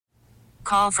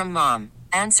Call from mom.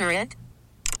 Answer it.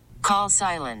 Call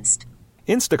silenced.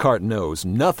 Instacart knows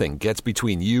nothing gets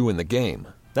between you and the game.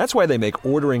 That's why they make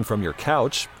ordering from your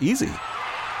couch easy.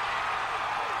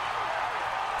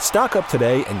 Stock up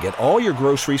today and get all your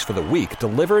groceries for the week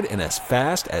delivered in as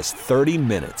fast as 30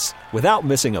 minutes without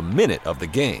missing a minute of the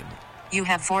game. You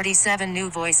have 47 new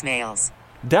voicemails.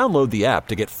 Download the app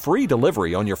to get free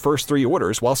delivery on your first 3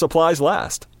 orders while supplies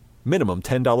last. Minimum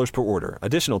 $10 per order.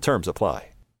 Additional terms apply.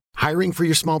 Hiring for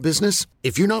your small business?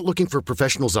 If you're not looking for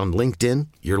professionals on LinkedIn,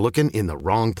 you're looking in the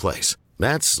wrong place.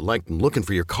 That's like looking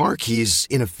for your car keys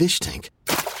in a fish tank.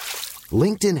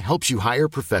 LinkedIn helps you hire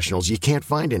professionals you can't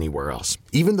find anywhere else,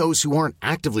 even those who aren't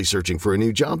actively searching for a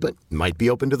new job but might be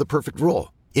open to the perfect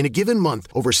role. In a given month,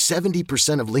 over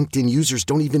 70% of LinkedIn users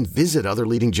don't even visit other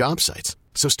leading job sites.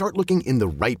 So start looking in the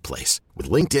right place. With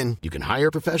LinkedIn, you can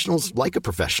hire professionals like a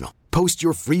professional. Post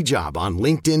your free job on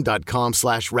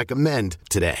linkedin.com/recommend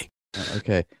today.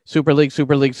 Okay. Super League.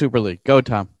 Go,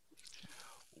 Tom.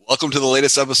 Welcome to the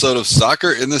latest episode of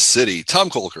Soccer in the City. Tom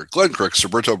Kolker, Glenn Crooks,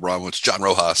 Roberto Abramowitz, John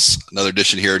Rojas. Another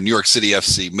edition here, New York City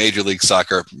FC, Major League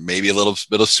Soccer, maybe a little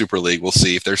bit of Super League. We'll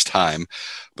see if there's time.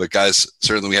 But guys,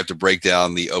 certainly we have to break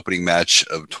down the opening match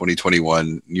of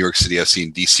 2021, New York City FC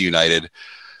and DC United.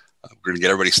 We're going to get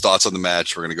everybody's thoughts on the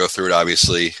match. We're going to go through it,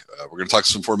 obviously. We're going to talk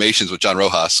some formations with John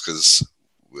Rojas because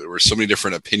there were so many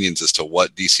different opinions as to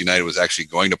what DC United was actually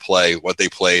going to play, what they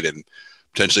played, and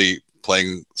potentially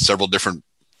playing several different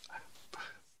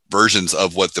versions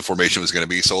of what the formation was going to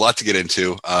be. So a lot to get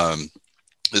into.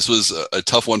 This was a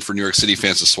tough one for New York City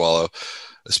fans to swallow,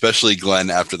 especially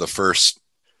Glenn after the first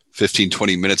 15,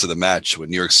 20 minutes of the match when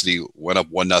New York City went up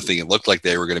 1-0. It looked like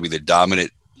they were going to be the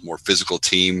dominant, more physical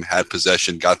team, had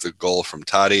possession, got the goal from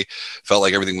Tati, felt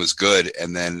like everything was good.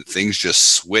 And then things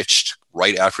just switched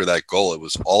right after that goal. It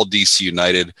was all DC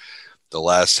United the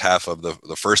last half of the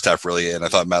first half, really. And I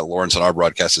thought Matt Lawrence on our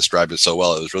broadcast described it so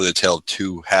well. It was really a tale of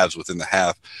two halves within the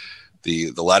half.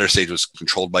 The latter stage was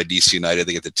controlled by DC United.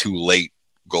 They get the 2 late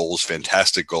goals,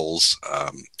 fantastic goals,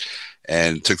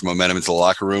 and took the momentum into the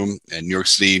locker room. And New York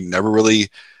City never really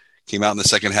came out in the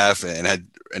second half and had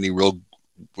any real,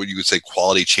 what you would say,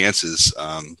 quality chances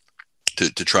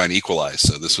to try and equalize.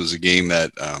 So this was a game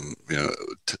that,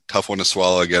 tough one to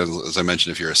swallow. Again, as I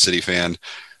mentioned, if you're a City fan,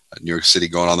 New York City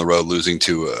going on the road, losing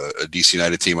to a DC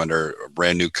United team under a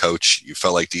brand new coach, you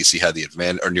felt like DC had the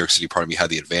advantage, or New York City, had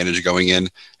the advantage going in,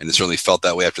 and it certainly felt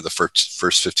that way after the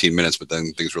first 15 minutes. But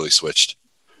then things really switched.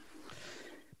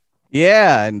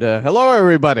 Yeah, and hello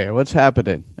everybody. What's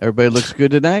happening? Everybody looks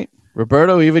good tonight.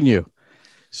 Roberto, even you.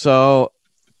 So,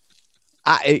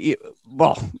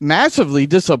 massively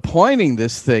disappointing.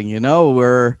 This thing,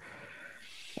 we're.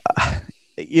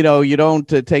 You don't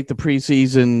take the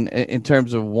preseason in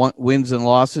terms of wins and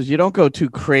losses. You don't go too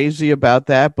crazy about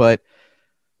that. But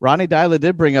Ronny Deila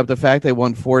did bring up the fact they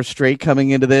won 4 straight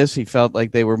coming into this. He felt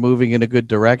like they were moving in a good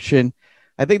direction.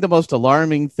 I think the most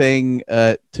alarming thing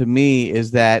to me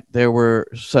is that there were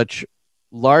such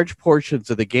large portions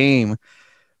of the game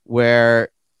where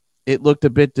it looked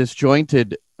a bit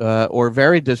disjointed or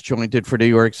very disjointed for New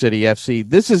York City FC.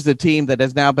 This is the team that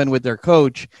has now been with their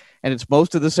coach, and it's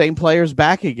most of the same players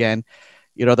back again.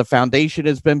 The foundation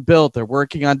has been built. They're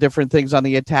working on different things on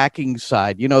the attacking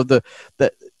side.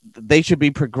 They should be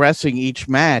progressing each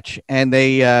match. And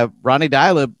Ronny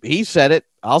Deila, he said it.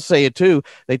 I'll say it too.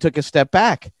 They took a step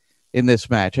back in this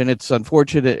match, and it's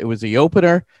unfortunate. It was the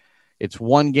opener. It's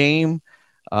one game.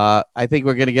 I think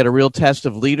we're going to get a real test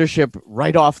of leadership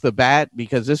right off the bat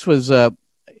because this was I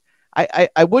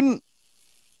wouldn't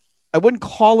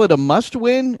call it a must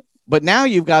win. But now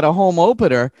you've got a home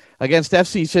opener against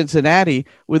FC Cincinnati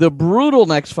with a brutal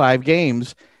next 5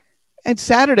 games. And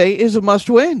Saturday is a must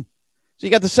win. So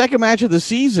you got the second match of the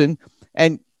season.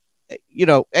 And,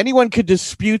 anyone could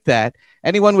dispute that.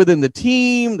 Anyone within the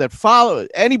team that follow,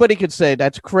 anybody could say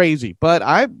that's crazy. But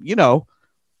I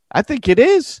think it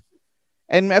is.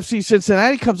 And FC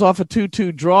Cincinnati comes off a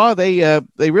 2-2 draw. They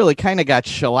really kind of got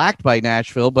shellacked by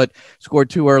Nashville, but scored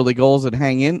 2 early goals and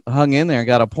hung in there and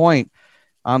got a point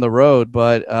on the road.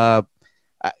 But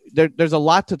there's a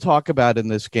lot to talk about in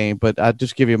this game, but I'll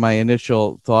just give you my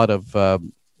initial thought of,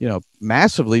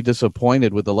 massively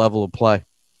disappointed with the level of play.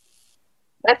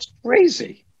 That's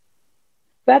crazy.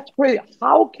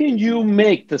 How can you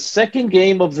make the second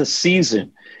game of the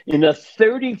season in a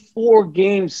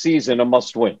 34-game season a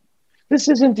must-win? This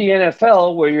isn't the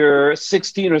NFL where you're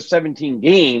 16 or 17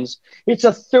 games. It's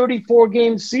a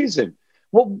 34-game season.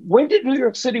 Well, when did New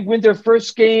York City win their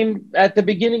first game? At the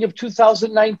beginning of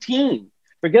 2019.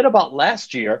 Forget about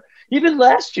last year. Even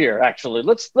last year, actually.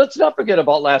 Let's not forget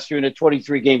about last year in a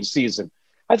 23-game season.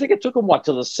 I think it took them,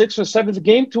 to the 6th or 7th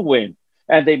game to win,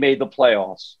 and they made the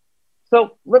playoffs.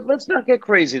 So let's not get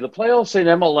crazy. The playoffs in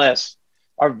MLS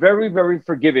are very, very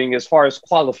forgiving as far as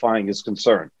qualifying is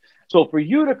concerned. So for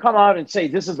you to come out and say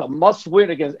this is a must-win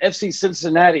against FC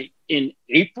Cincinnati in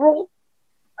April,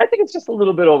 I think it's just a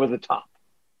little bit over the top.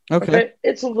 Okay.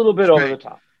 It's a little bit over the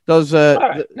top. Those All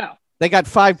right, now. They got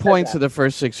 5 points in the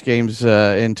first 6 games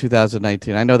in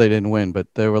 2019. I know they didn't win, but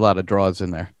there were a lot of draws in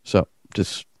there. So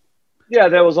just. Yeah,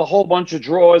 there was a whole bunch of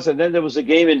draws. And then there was a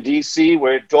game in D.C.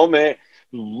 where Dome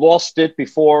lost it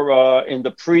before in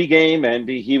the pregame. And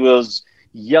he was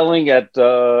yelling at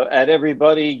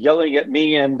everybody, yelling at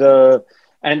me and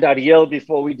Ariel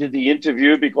before we did the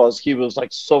interview because he was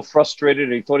like so frustrated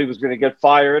and he thought he was going to get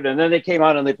fired. And then they came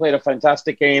out and they played a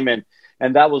fantastic game. And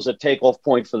that was a takeoff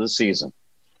point for the season.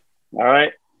 All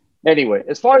right. Anyway,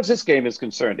 as far as this game is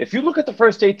concerned, if you look at the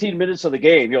first 18 minutes of the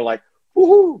game, you're like,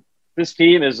 woohoo, this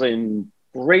team is in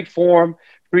great form.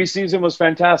 Preseason was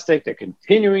fantastic. They're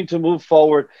continuing to move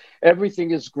forward.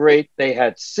 Everything is great. They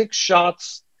had 6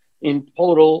 shots in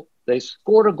total. They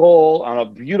scored a goal on a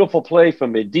beautiful play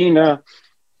from Medina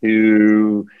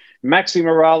to Maxi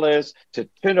Morales to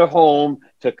Tinnerholm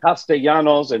to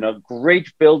Castellanos in a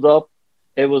great build-up.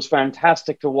 It was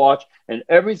fantastic to watch, and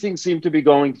everything seemed to be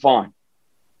going fine.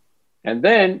 And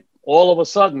then, all of a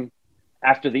sudden,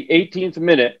 after the 18th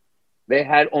minute, they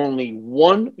had only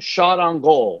 1 shot on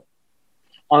goal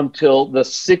until the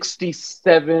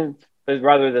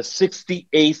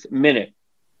 68th minute.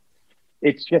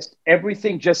 It's just,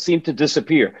 everything just seemed to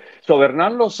disappear. So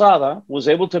Hernan Lozada was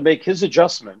able to make his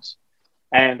adjustments,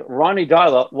 and Ronny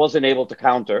Deila wasn't able to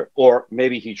counter, or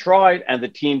maybe he tried and the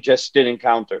team just didn't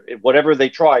counter. Whatever they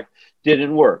tried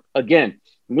didn't work. Again,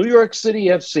 New York City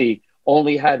FC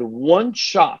only had 1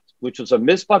 shot, which was a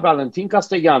miss by Valentin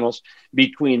Castellanos,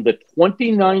 between the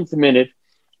 29th minute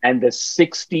and the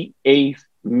 68th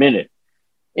minute.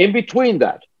 In between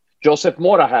that, Joseph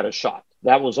Mora had a shot.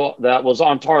 That was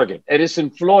on target. Edison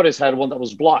Flores had one that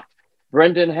was blocked.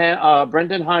 Brendan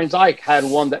Hines-Ike had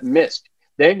one that missed.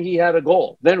 Then he had a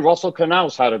goal. Then Russell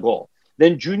Canouse had a goal.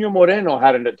 Then Junior Moreno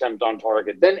had an attempt on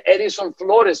target. Then Edison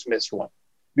Flores missed one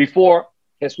before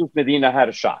Jesus Medina had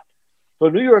a shot. So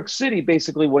New York City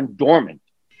basically went dormant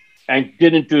and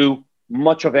didn't do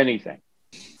much of anything.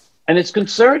 And it's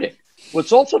concerning.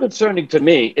 What's also concerning to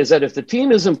me is that if the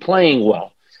team isn't playing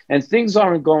well and things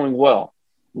aren't going well,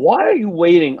 why are you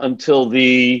waiting until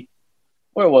where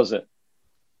was it?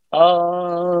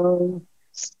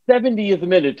 70th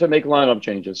minute to make lineup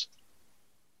changes.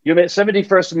 You made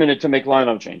 71st minute to make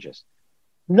lineup changes.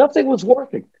 Nothing was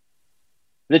working.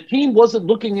 The team wasn't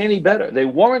looking any better. They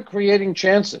weren't creating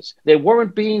chances. They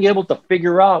weren't being able to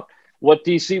figure out what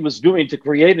DC was doing to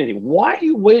create anything. Why are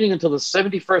you waiting until the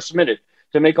 71st minute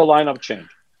to make a lineup change?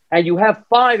 And you have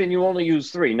 5 and you only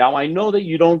use 3. Now, I know that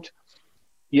you don't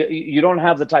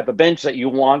have the type of bench that you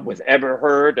want with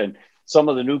Eberhard and some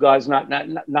of the new guys not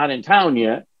in town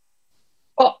yet.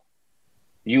 But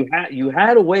you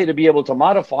had a way to be able to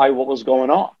modify what was going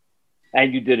on,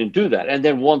 and you didn't do that. And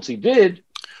then once he did,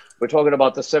 we're talking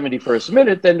about the 71st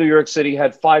minute, then New York City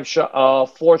had 4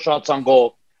 shots on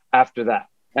goal after that.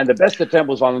 And the best attempt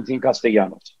was Valentin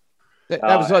Castellanos. They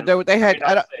had.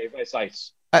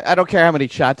 I don't care how many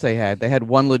shots they had. They had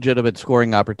 1 legitimate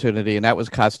scoring opportunity, and that was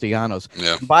Castellanos.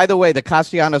 Yeah. By the way, the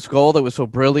Castellanos goal that was so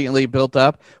brilliantly built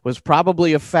up was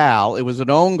probably a foul. It was an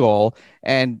own goal,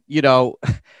 and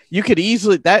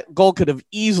that goal could have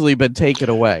easily been taken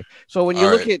away. So when you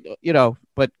look at,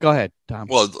 but go ahead, Tom.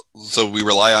 Well, so we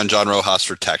rely on John Rojas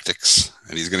for tactics,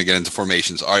 and he's going to get into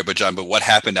formations. All right, but John, what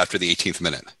happened after the 18th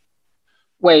minute?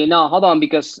 Wait, no, hold on,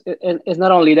 because it's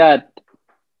not only that,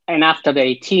 and after the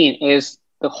 18 is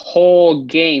the whole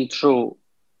game through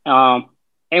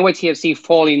NYCFC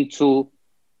fall into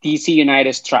DC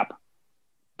United's trap.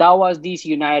 That was DC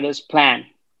United's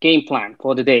game plan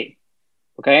for the day.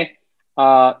 Okay?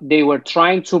 They were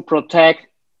trying to protect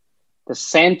the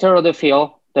center of the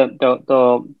field,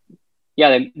 the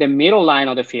middle line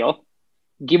of the field,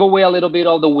 give away a little bit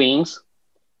of the wings,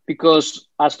 because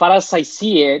as far as I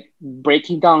see it,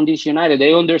 breaking down DC United,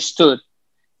 they understood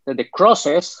that the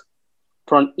crosses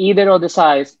from either of the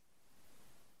sides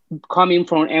coming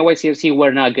from NYCFC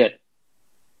were not good.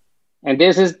 And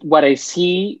this is what I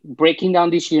see breaking down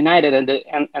this United, and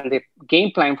the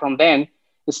game plan from them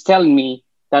is telling me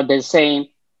that they're saying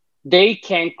they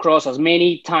can cross as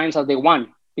many times as they want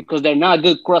because they're not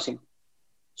good crossing.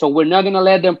 So we're not going to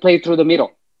let them play through the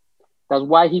middle. That's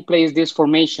why he plays this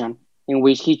formation in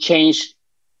which he changed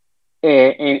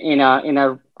in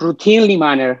a routinely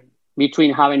manner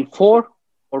between having 4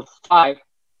 or 5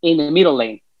 in the middle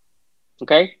lane.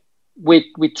 Okay? with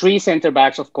three center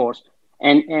backs, of course,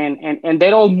 and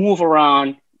they all move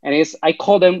around. And I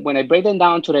call them, when I break them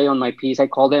down today on my piece, I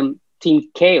call them Team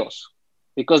Chaos,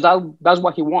 because that's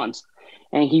what he wants.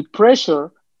 And he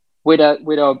pressure with a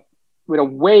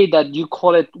way that you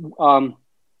call it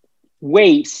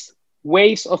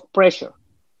waves of pressure.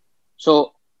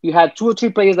 So you had 2 or 3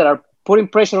 players that are putting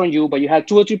pressure on you, but you had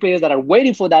 2 or 3 players that are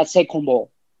waiting for that second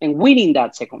ball and winning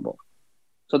that second ball.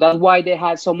 So that's why they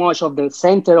had so much of the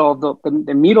center of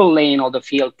the middle lane of the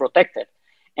field protected.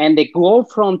 And the goal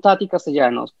from Tati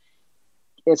Castellanos,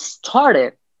 it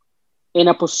started in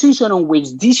a position on which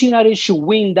DC United should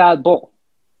win that ball,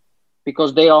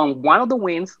 because they are on one of the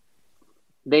wings.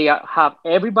 They have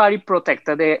everybody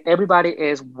protected. Everybody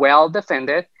is well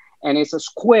defended, and it's a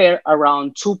square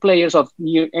around 2 players of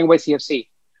NYCFC.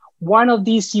 One of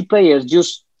these players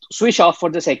just switch off for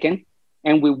the second,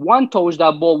 and with one touch,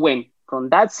 that ball went from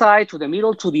that side to the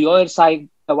middle to the other side.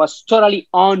 That was totally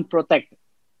unprotected.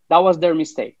 That was their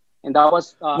mistake, and that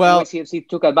was NYCFC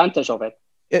took advantage of it.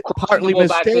 Partly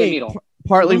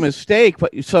mistake,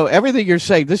 but so everything you're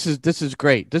saying, this is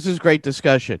great. This is great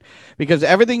discussion, because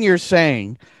everything you're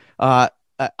saying,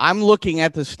 I'm looking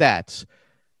at the stats.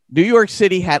 New York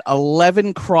City had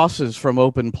 11 crosses from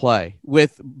open play,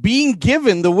 with being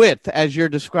given the width as you're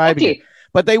describing it,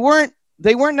 but they weren't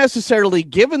necessarily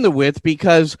given the width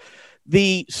because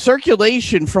the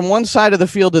circulation from one side of the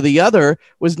field to the other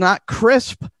was not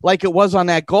crisp like it was on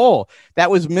that goal.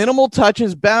 That was minimal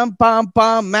touches, bam, bam,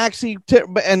 bam, maxi,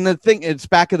 and the thing, it's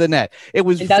back of the net. It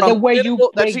was that's the way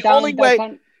you that's the only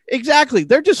way. Exactly.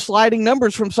 They're just sliding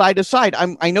numbers from side to side.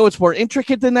 I know it's more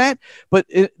intricate than that, but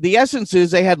the essence is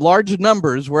they had large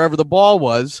numbers wherever the ball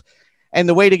was, and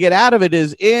the way to get out of it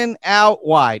is in, out,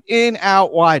 wide, in,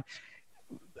 out, wide.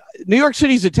 New York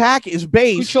City's attack is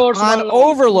based on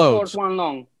overloads.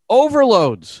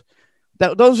 Overloads.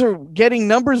 Those are getting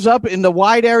numbers up in the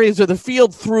wide areas of the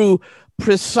field through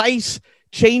precise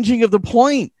changing of the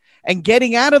point and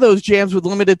getting out of those jams with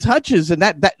limited touches. And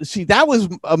that was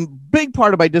a big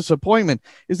part of my disappointment,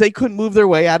 is they couldn't move their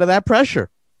way out of that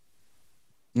pressure.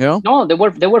 You know? No, they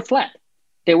were flat.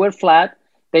 They were flat.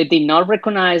 They did not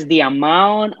recognize the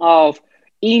amount of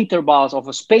intervals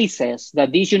of spaces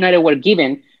that these United were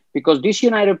given, because this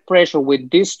United pressure with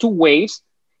these 2 waves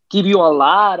give you a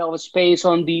lot of space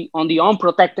on the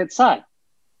unprotected side,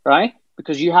 right?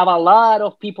 Because you have a lot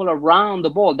of people around the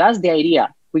ball. That's the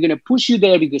idea. We're going to push you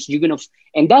there because you're going to...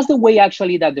 And that's the way,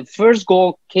 actually, that the first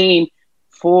goal came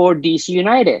for DC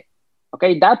United.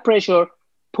 Okay, that pressure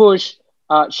pushed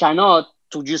Chanot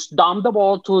to just dump the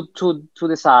ball to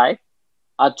the side.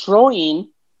 A throw-in.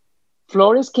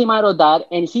 Flores came out of that,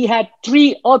 and he had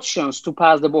 3 options to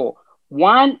pass the ball.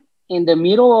 One in the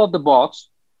middle of the box,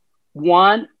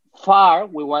 one far,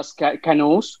 which was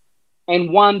Canoes,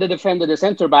 and one that defended the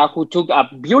center back, who took a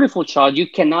beautiful shot. You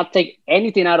cannot take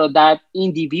anything out of that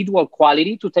individual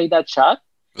quality to take that shot.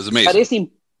 It was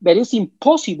amazing. But it's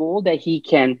impossible that he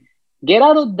can get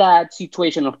out of that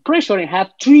situation of pressure and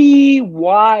have 3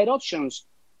 wide options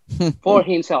for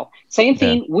himself. Same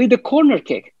thing with the corner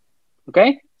kick.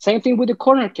 Okay? Same thing with the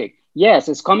corner kick. Yes,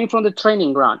 it's coming from the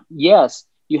training ground. Yes,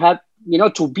 you have,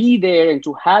 to be there and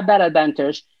to have that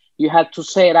advantage, you have to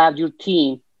set up your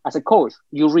team as a coach.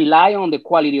 You rely on the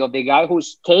quality of the guy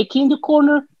who's taking the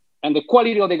corner and the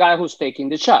quality of the guy who's taking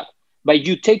the shot. But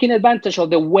you taking advantage of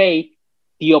the way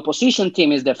the opposition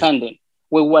team is defending,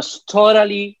 where it was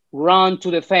totally run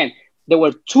to defend. There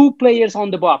were 2 players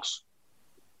on the box,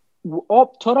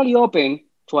 totally open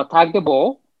to attack the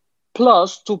ball,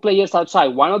 plus 2 players outside.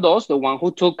 One of those, the one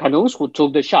who took Canoes, who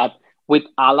took the shot, with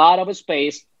a lot of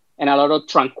space and a lot of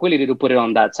tranquility to put it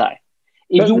on that side.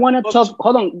 If you want to talk,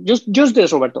 hold on, just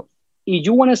this, Roberto. If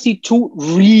you want to see 2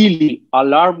 really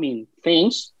alarming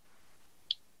things,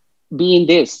 being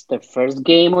this, the first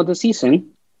game of the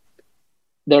season,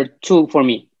 there are 2 for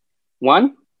me.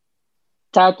 One,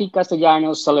 Tati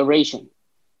Castellanos' celebration.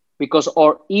 Because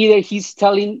either he's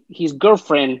telling his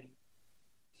girlfriend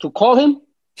to call him,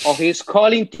 or he's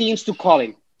calling teams to call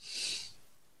him.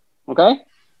 Okay?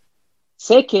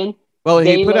 Second, well,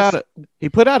 he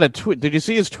put out a tweet. Did you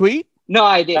see his tweet? No,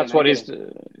 I didn't. That's what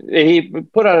he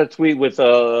put out a tweet with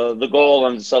the goal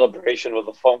and the celebration with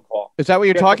a phone call. Is that what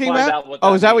you're talking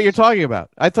about? Is that what you're talking about?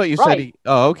 I thought you said he.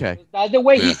 Oh, okay. That's the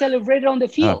way he celebrated on the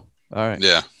field. Oh, all right.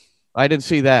 Yeah. I didn't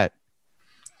see that.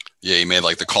 Yeah, he made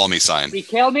like the call me sign.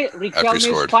 Riquelme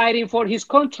is fighting for his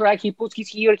contract. He puts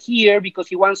his ear here because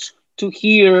he wants to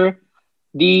hear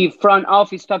the front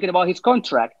office talking about his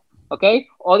contract. Okay?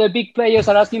 Other big players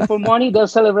are asking for money. They'll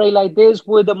celebrate like this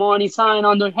with the money sign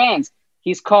on their hands.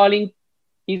 He's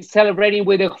celebrating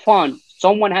with a phone.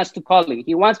 Someone has to call him.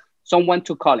 He wants someone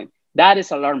to call him. That is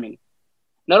alarming.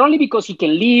 Not only because he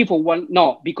can leave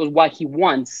because what he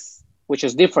wants, which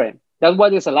is different. That's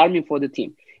what is alarming for the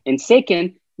team. And second,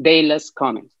 Dayla's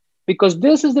comments. Because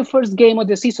this is the first game of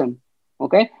the season,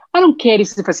 okay? I don't care if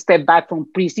it's a step back from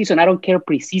preseason. I don't care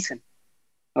preseason,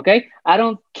 okay? I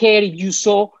don't care if you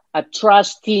saw a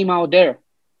trash team out there.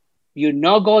 You're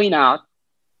not going out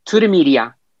to the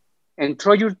media and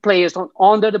throw your players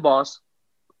under the bus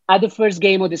at the first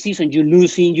game of the season. You're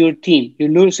losing your team.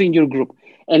 You're losing your group.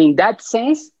 And in that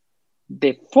sense,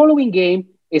 the following game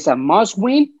is a must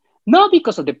win, not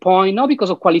because of the point, not because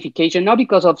of qualification,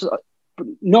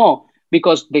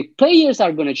 because the players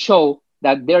are going to show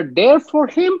that they're there for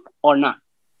him or not.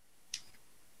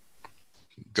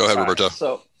 Go ahead, Roberto.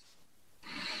 So,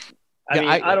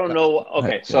 I don't know.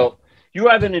 Okay, so you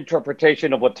have an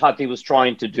interpretation of what Tati was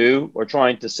trying to do or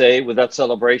trying to say with that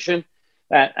celebration.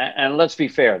 And let's be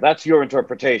fair, that's your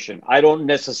interpretation. I don't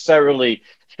necessarily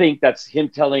think that's him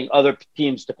telling other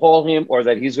teams to call him or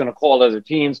that he's going to call other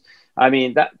teams. I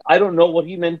mean, I don't know what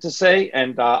he meant to say,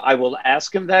 and I will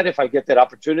ask him that if I get that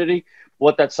opportunity,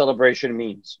 what that celebration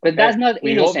means. But that's not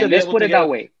innocent. Let's put it that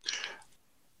way.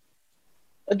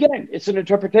 Again, it's an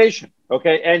interpretation,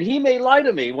 okay? And he may lie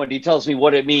to me when he tells me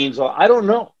what it means, or I don't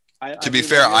know. To be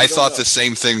fair, I thought the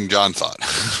same thing John thought.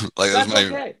 That's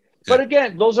okay. But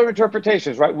again, those are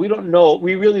interpretations, right? We don't know.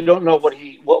 We really don't know what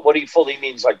he fully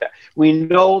means like that. We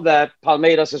know that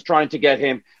Palmeiras is trying to get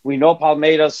him. We know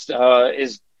Palmeiras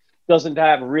doesn't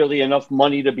have really enough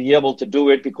money to be able to do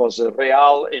it because the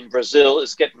Real in Brazil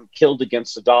is getting killed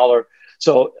against the dollar.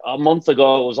 So a month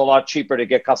ago, it was a lot cheaper to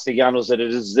get Castellanos than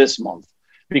it is this month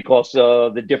because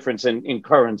the difference in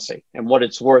currency and what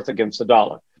it's worth against the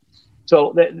dollar.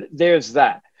 So there's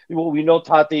that. We know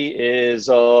Tati is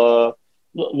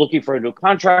looking for a new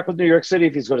contract with New York City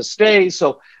if he's going to stay.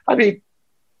 So, I mean,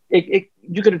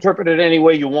 you can interpret it any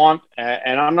way you want.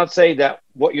 And I'm not saying that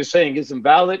what you're saying isn't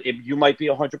valid. You might be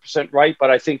 100% right, but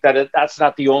I think that that's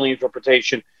not the only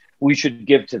interpretation we should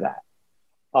give to that.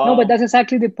 No, but that's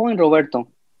exactly the point, Roberto.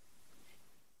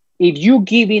 If you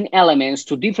give in elements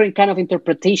to different kind of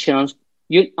interpretations,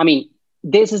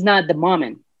 this is not the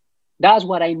moment. That's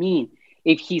what I mean.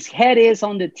 If his head is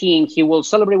on the team, he will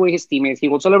celebrate with his teammates. He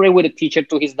will celebrate with a teacher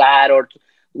to his dad or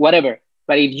whatever.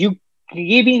 But if you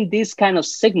give in these kind of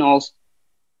signals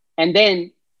and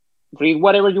then read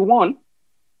whatever you want,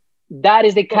 that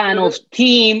is the kind of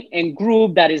team and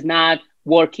group that is not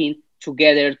working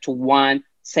together to one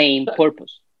same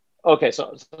purpose. Okay,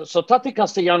 so Tati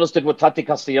Castellanos did what Tati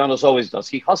Castellanos always does.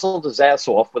 He hustled his ass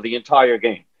off for the entire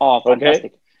game. Oh, fantastic.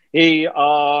 Okay? He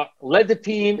led the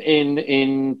team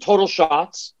in total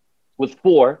shots with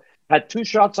 4, had 2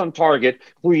 shots on target,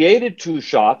 created 2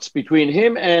 shots. Between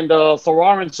him and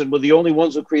Thorarensen were the only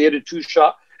ones who created 2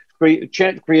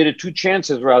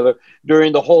 chances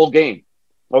during the whole game.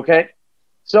 Okay?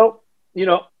 So,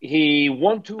 he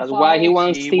won 2 That's fouls. why he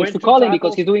wants teams to call him,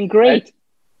 because he's doing great.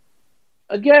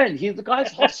 Again, the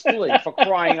guy's hustling for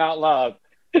crying out loud.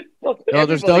 Look, no,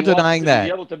 there's no denying that.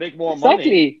 Be able to make more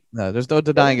money. No, there's no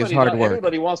denying his hard work.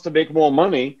 Everybody wants to make more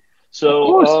money.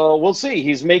 So we'll see.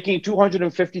 He's making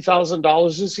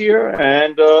 $250,000 this year,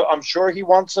 and I'm sure he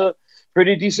wants a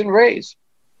pretty decent raise.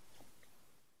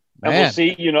 Man. And we'll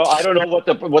see. I don't know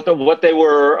what they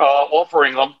were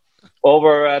offering him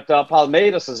over at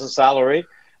Palmeiras as a salary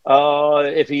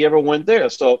if he ever went there.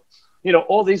 So,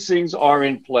 all these things are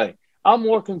in play. I'm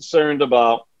more concerned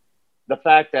about the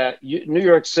fact that New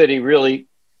York City really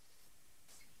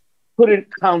couldn't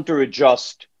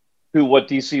counter-adjust to what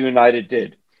DC United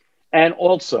did. And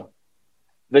also,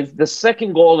 the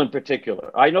second goal in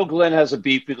particular, I know Glenn has a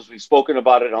beef because we've spoken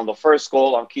about it on the first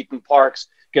goal on Keaton Parks,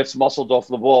 gets muscled off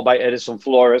the ball by Edison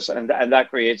Flores, and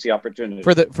that creates the opportunity.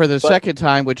 For the second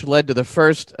time, which led to the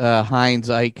first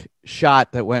Heinz Ike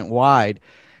shot that went wide.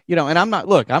 And I'm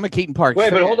a Keaton Parks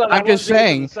fan. But hold on. I'm just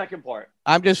saying the second part.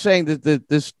 I'm just saying that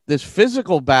this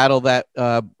physical battle that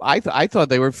I thought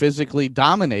they were physically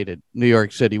dominated New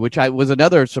York City, which was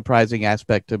another surprising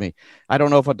aspect to me. I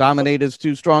don't know if a dominate is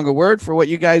too strong a word for what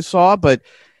you guys saw, but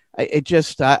it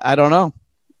just I don't know.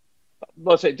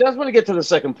 Let's say just want to get to the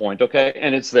second point, okay?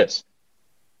 And it's this: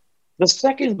 the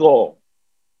second goal,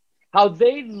 how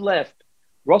they left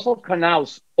Russell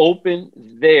Canouse open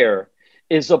there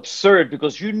is absurd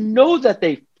because that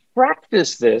they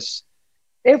practice this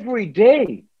every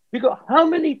day. Because how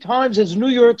many times has New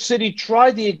York City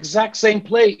tried the exact same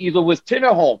play, either with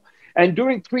Tinnerholm, and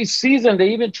during preseason they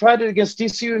even tried it against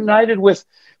DC United with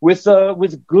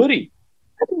Goody.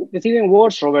 It's even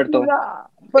worse, Roberto. Yeah,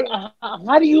 but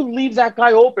how do you leave that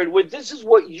guy open when this is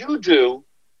what you do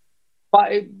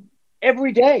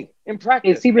every day? in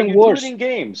practice. It's even and you worse. do it in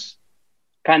games.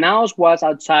 Canals was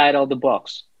outside of the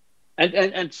box.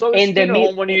 And so is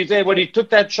Skinner when he took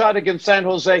that shot against San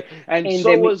Jose,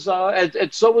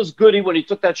 and so was Goody when he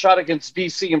took that shot against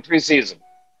DC in preseason.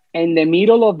 In the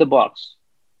middle of the box,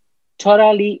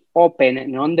 totally open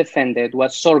and undefended,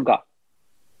 was Sorga.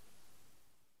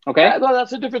 Okay, well,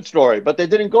 that's a different story. But they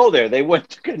didn't go there; they went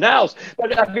to Canals.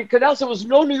 But I mean, Canals, there was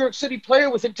no New York City player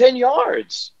within 10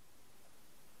 yards.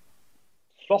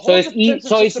 So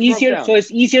it's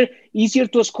easier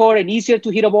to score and easier to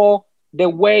hit a ball the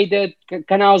way that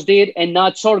Canals did, and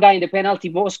not Sorga in the penalty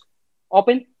box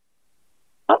open.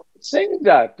 I'm not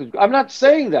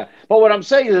saying that. But what I'm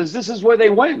saying is this is where they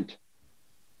went.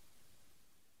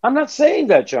 I'm not saying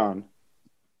that, John.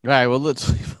 All right. Well, let's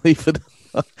leave it.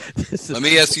 Let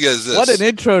me ask you guys this. What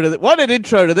an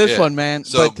intro to this one, man.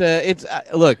 So, but it's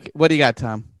look, what do you got,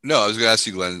 Tom? No, I was going to ask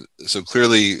you, Glenn. So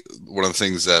clearly, one of the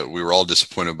things that we were all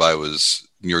disappointed by was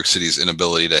New York City's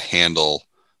inability to handle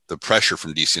the pressure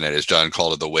from DC United, as John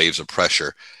called it, the waves of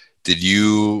pressure. Did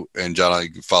you, and John, I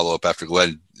can follow up after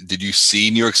Glenn, did you see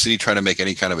New York City trying to make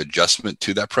any kind of adjustment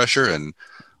to that pressure, and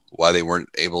why they weren't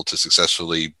able to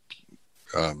successfully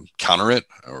counter it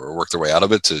or work their way out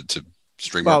of it to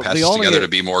string more passes together to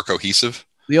be more cohesive?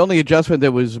 The only adjustment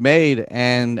that was made,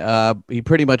 and he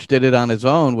pretty much did it on his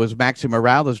own, was Maxi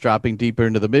Morales dropping deeper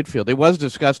into the midfield. It was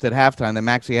discussed at halftime that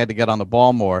Maxi had to get on the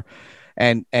ball more,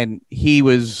 and he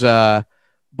was,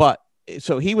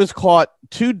 so he was caught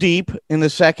too deep in the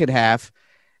second half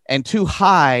and too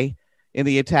high in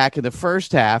the attack in the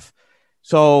first half.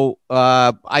 So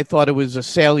I thought it was a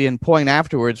salient point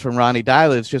afterwards from Ronny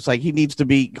Deila. It's just like he needs to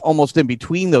be almost in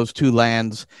between those two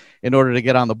lands in order to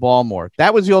get on the ball more.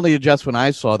 That was the only adjustment I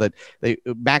saw, that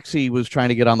Maxi was trying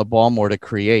to get on the ball more to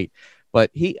create. But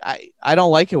I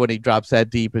don't like it when he drops that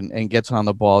deep and gets on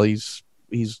the ball. He's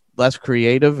less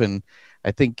creative, and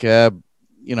I think at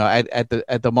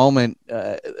the moment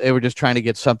they were just trying to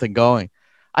get something going.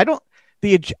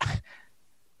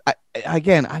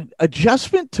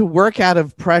 Adjustment to work out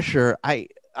of pressure.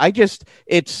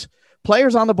 It's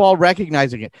players on the ball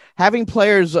recognizing it, having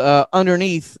players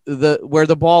underneath where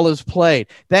the ball is played,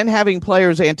 then having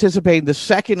players anticipating the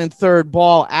second and third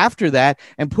ball after that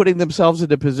and putting themselves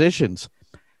into positions.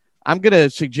 I'm going to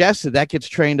suggest that gets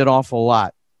trained an awful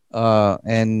lot.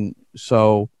 And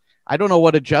so I don't know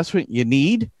what adjustment you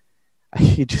need.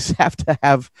 You just have to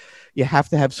have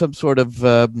some sort of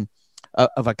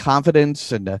a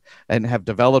confidence and have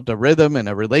developed a rhythm and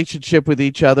a relationship with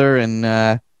each other. And,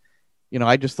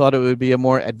 I just thought it would be a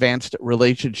more advanced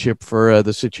relationship for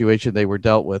the situation they were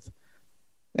dealt with.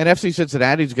 And FC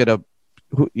Cincinnati's going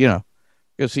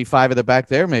to see five at the back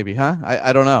there, maybe, huh?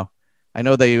 I don't know. I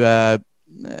know they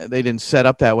didn't set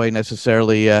up that way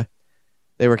necessarily.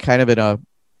 They were kind of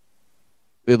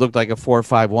it looked like a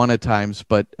 4-5-1 at times,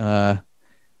 but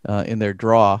in their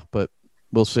draw, but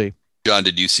we'll see. John,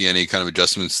 did you see any kind of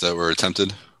adjustments that were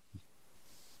attempted?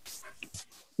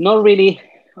 Not really.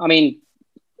 I mean,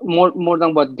 more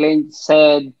than what Glenn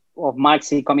said of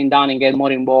Maxi coming down and get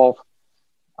more involved.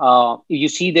 You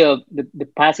see the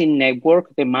passing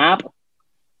network, the map.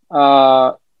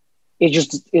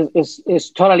 It's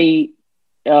totally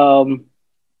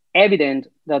evident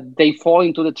that they fall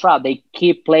into the trap. They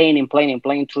keep playing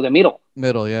through the middle.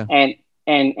 Yeah.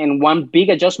 And one big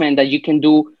adjustment that you can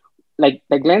do, like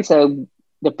Glenn said,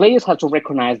 the players have to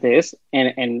recognize this,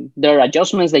 and there are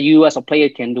adjustments that you as a player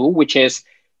can do, which is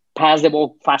pass the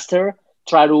ball faster,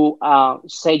 try to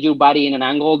set your body in an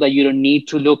angle that you don't need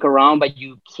to look around, but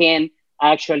you can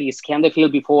actually scan the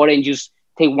field before and just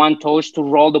take one touch to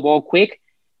roll the ball quick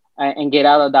and get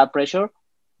out of that pressure.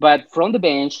 But from the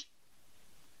bench,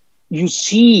 you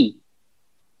see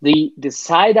the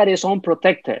side that is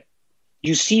unprotected.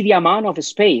 You see the amount of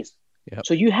space. Yep.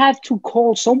 So you have to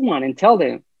call someone and tell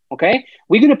them, okay,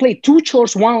 we're going to play 2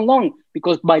 shorts, 1 long,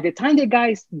 because by the time the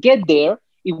guys get there,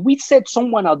 if we set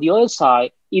someone on the other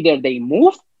side, either they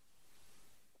move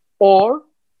or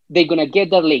they're going to get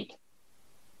there late,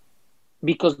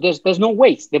 because there's no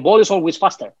waste. The ball is always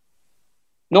faster.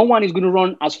 No one is going to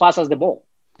run as fast as the ball.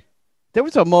 There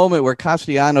was a moment where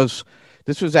Castellanos,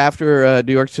 this was after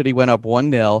New York City went up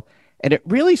 1-0, and it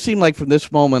really seemed like from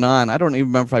this moment on, I don't even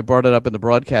remember if I brought it up in the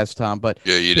broadcast, Tom, but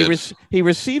yeah, you did. He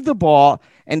received the ball,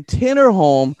 and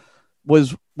Tinnerholm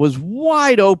was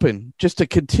wide open just to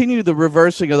continue the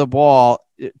reversing of the ball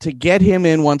to get him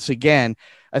in once again,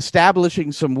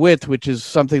 establishing some width, which is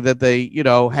something that they,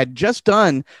 had just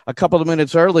done a couple of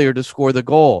minutes earlier to score the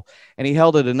goal. And he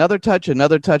held it another touch,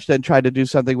 then tried to do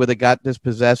something with it, got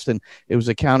dispossessed, and it was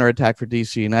a counterattack for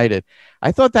DC United.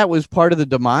 I thought that was part of the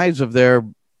demise of their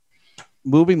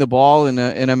moving the ball in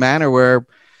a manner where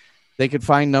they could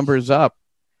find numbers up.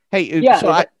 Hey,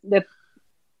 Yeah,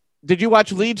 did you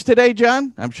watch Leeds today,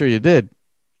 John? I'm sure you did.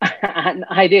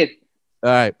 I did. All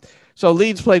right. So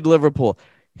Leeds played Liverpool.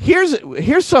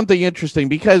 Here's something interesting,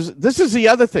 because this is the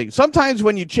other thing. Sometimes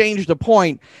when you change the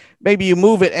point, maybe you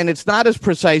move it and it's not as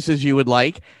precise as you would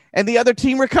like, and the other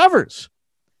team recovers.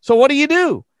 So what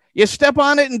do? You step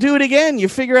on it and do it again. You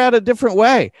figure out a different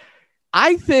way.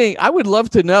 I think I would love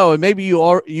to know, and maybe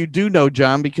you do know,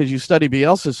 John, because you study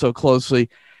Bielsa so closely.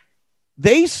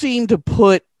 They seem to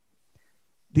put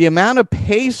the amount of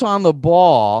pace on the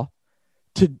ball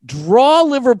to draw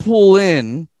Liverpool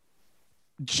in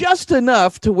just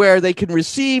enough to where they can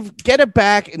receive, get it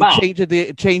back, and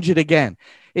change it again.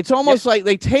 It's almost like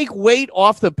they take weight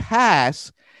off the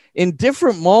pass in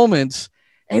different moments,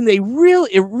 and it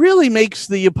really makes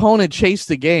the opponent chase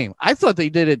the game. I thought they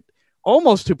did it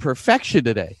almost to perfection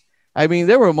today. I mean,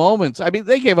 there were moments. I mean,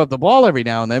 they gave up the ball every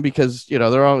now and then because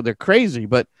they're crazy,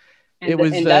 but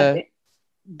Glenn,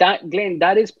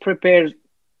 that is prepared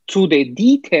to the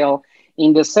detail,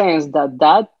 in the sense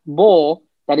that ball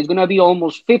that is going to be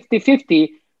almost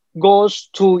 50-50 goes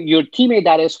to your teammate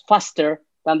that is faster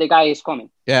than the guy is coming.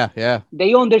 Yeah.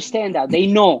 They understand that. They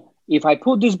know, if I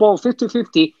put this ball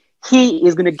 50-50, he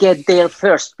is going to get there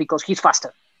first because he's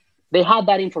faster. They had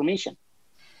that information.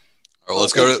 All right,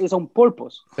 let's go to. It's on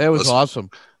purpose. That was awesome.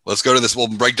 Let's go to this. We'll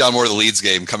break down more of the Leeds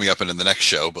game coming up in the next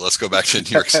show, but let's go back to New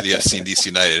York City FC and DC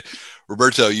United.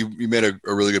 Roberto, you made a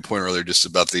really good point earlier just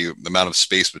about the amount of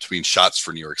space between shots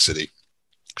for New York City.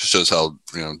 It shows how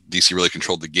DC really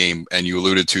controlled the game, and you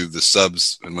alluded to the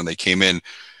subs and when they came in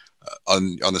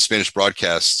on the Spanish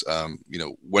broadcast.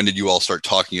 When did you all start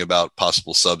talking about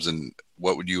possible subs, and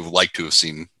what would you have liked to have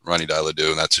seen Ronny Deila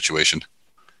do in that situation?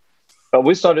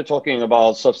 We started talking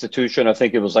about substitution. I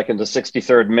think it was like in the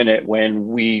 63rd minute when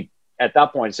we, at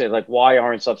that point, said, like, why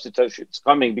aren't substitutions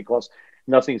coming? Because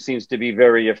nothing seems to be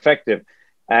very effective.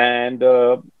 And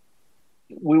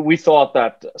we thought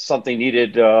that something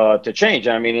needed to change.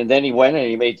 I mean, and then he went and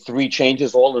he made 3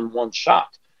 changes all in one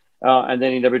shot. And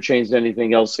then he never changed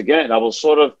anything else again. I was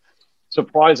sort of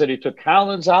surprised that he took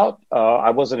Callens out.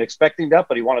 I wasn't expecting that,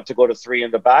 but he wanted to go to 3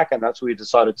 in the back, and that's what he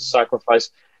decided to sacrifice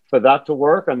for that to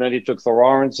work. And then he took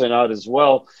Thorarensen out as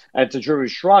well, and Tajuri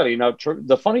Shradi. Now,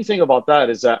 the funny thing about that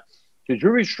is that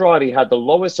Tajuri Shradi had the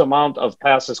lowest amount of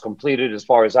passes completed as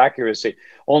far as accuracy,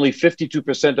 only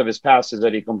 52% of his passes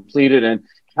that he completed, and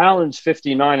Callens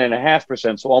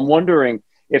 59.5%. So I'm wondering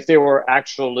if they were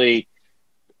actually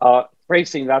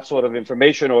tracing that sort of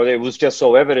information, or it was just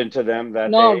so evident to them that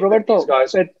Roberto,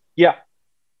 guys,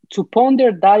 to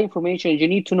ponder that information, you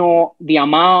need to know the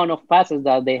amount of passes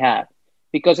that they had.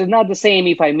 Because it's not the same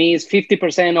if I miss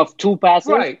 50% of 2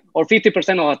 passes or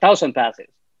 50% of 1,000 passes.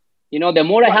 The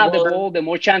more I have the ball, the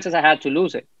more chances I had to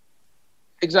lose it.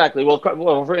 Exactly.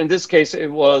 Well, in this case, it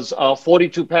was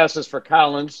 42 passes for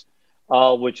Callens,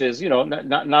 which is,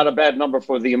 not a bad number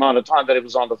for the amount of time that it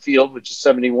was on the field, which is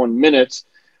 71 minutes.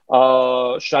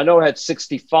 Chanot had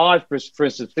 65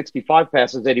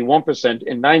 passes, 81%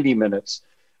 in 90 minutes.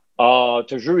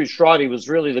 Tajuri Shradi was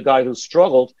really the guy who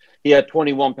struggled. He had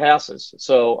 21 passes.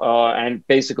 So, and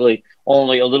basically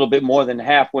only a little bit more than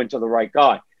half went to the right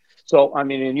guy. So, I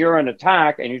mean, and you're in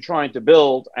attack and you're trying to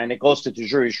build, and it goes to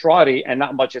Tajuri Shradi, and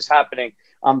not much is happening,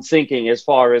 I'm thinking, as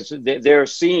far as they're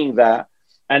seeing that.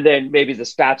 And then maybe the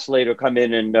stats later come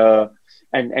in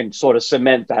and sort of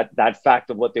cement that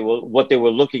fact of what they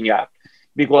were looking at.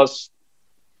 Because,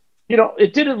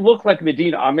 it didn't look like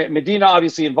Medina. I mean, Medina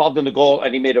obviously involved in the goal,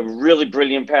 and he made a really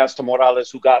brilliant pass to Morales,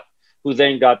 who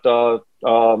then got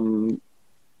Tinnerholm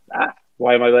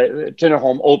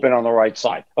open on the right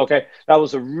side. Okay, that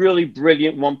was a really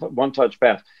brilliant one-touch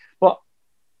pass. But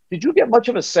did you get much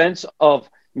of a sense of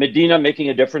Medina making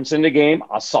a difference in the game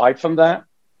aside from that?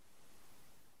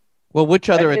 Well, which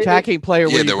other attacking player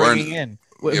were you bringing in?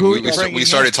 We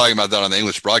started talking about that on the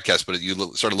English broadcast, but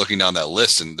you started looking down that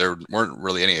list, and there weren't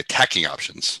really any attacking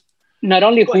options. Not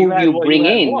only who you bring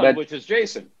in, but which is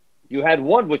Jason. You had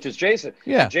one, which is Jason.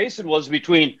 Yeah. Jason was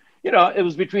between, it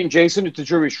was between Jason and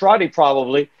Tajuri Shradi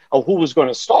probably of who was going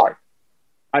to start.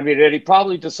 I mean, and he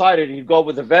probably decided he'd go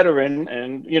with a veteran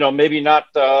and, maybe not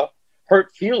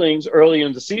hurt feelings early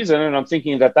in the season. And I'm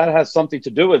thinking that has something to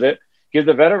do with it. Give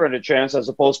the veteran a chance as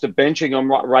opposed to benching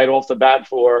him right off the bat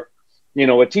for,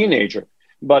 a teenager.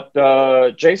 But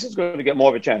Jason's going to get more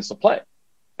of a chance to play.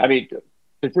 I mean,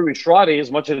 Tajuri Shradi,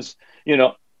 as much as,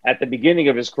 at the beginning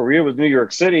of his career with New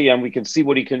York City, and we can see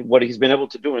what he's been able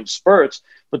to do in spurts.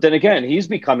 But then again, he's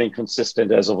becoming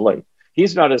consistent as of late.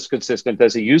 He's not as consistent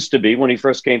as he used to be when he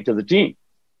first came to the team.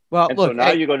 Well, And look, so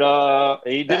now you're gonna.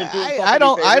 He didn't do. I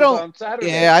don't. On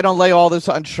Saturday. Yeah, I don't lay all this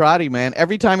on Trotty, man.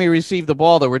 Every time he received the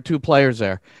ball, there were two players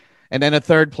there, and then a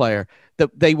third player.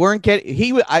 They weren't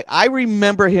getting. I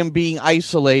remember him being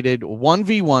isolated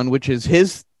 1v1, which is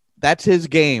his. That's his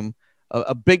game,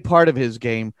 a big part of his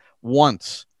game.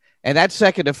 Once, and that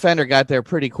second defender got there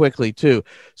pretty quickly too.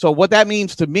 So what that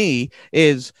means to me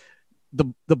is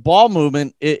the ball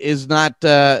movement is not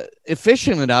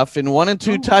efficient enough in 1 and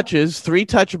 2 touches, 3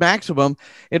 touch maximum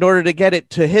in order to get it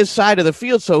to his side of the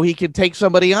field so he can take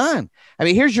somebody on. I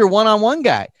mean, here's your one-on-one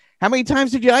guy. How many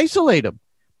times did you isolate him?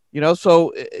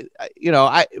 So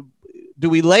do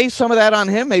we lay some of that on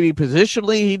him? Maybe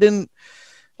positionally he didn't.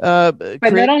 But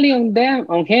not only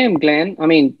on him, Glenn. I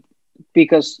mean,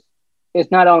 because it's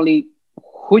not only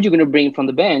who you're going to bring from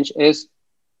the bench, is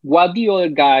what the other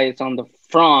guys on the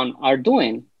front are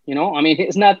doing. I mean,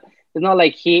 it's not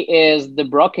like he is the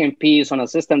broken piece on a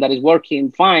system that is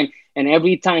working fine, and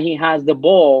every time he has the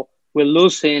ball, we're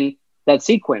losing that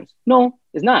sequence. No,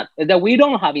 it's not. It's that we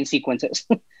don't have in sequences.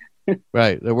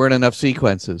 Right, there weren't enough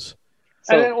sequences.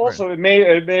 So, and then also, it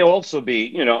may also be,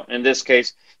 in this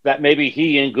case, that maybe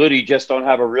he and Goody just don't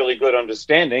have a really good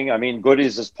understanding. I mean,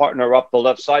 Goody's his partner up the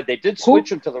left side. They did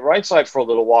switch him to the right side for a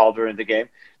little while during the game.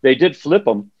 They did flip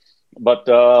him, but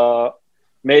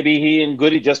maybe he and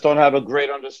Goody just don't have a great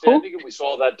understanding. And we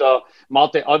saw that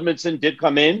Malte Edmondson did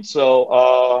come in,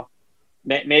 so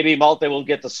maybe Malte will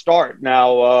get the start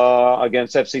now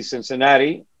against FC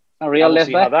Cincinnati. We'll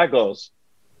see how that goes.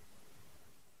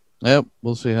 Yep,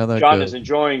 we'll see how that John goes. is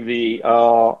enjoying the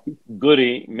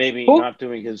Goody maybe not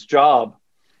doing his job.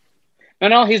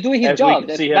 No, he's doing his job.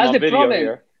 That's the problem.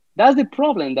 Here. That's the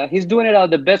problem, that he's doing it at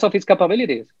the best of his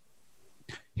capabilities.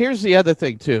 Here's the other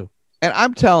thing, too. And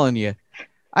I'm telling you,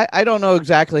 I don't know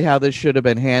exactly how this should have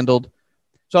been handled.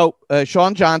 So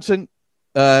Sean Johnson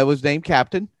was named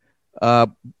captain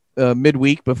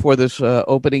midweek before this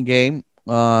opening game.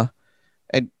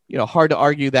 Hard to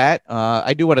argue that.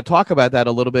 I do want to talk about that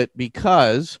a little bit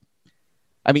because,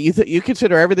 I mean, you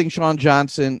consider everything Sean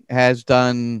Johnson has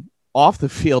done off the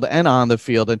field and on the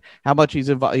field, and how much he's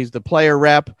involved. He's the player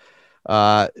rep.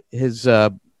 He's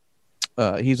on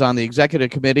the executive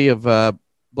committee of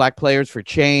Black Players for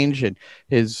Change, and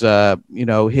his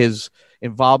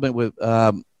involvement with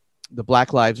the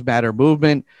Black Lives Matter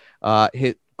movement,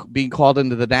 being called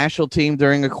into the national team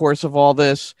during the course of all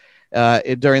this.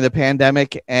 During the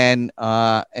pandemic, and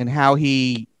how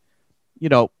he,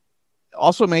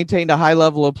 also maintained a high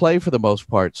level of play for the most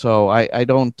part. So I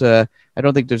don't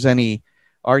think there's any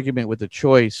argument with the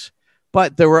choice.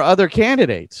 But there were other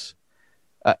candidates.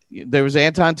 There was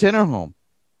Anton Tinnerholm.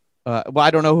 Well, I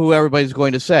don't know who everybody's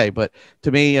going to say, but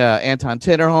to me, Anton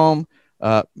Tinnerholm,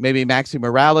 maybe Maxi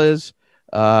Morales.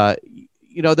 There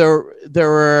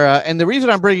were, and the reason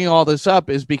I'm bringing all this up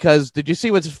is because did you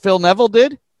see what Phil Neville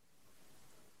did?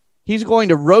 He's going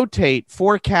to rotate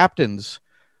 4 captains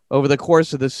over the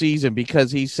course of the season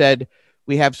because he said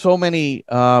we have so many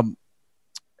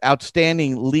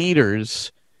outstanding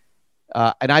leaders.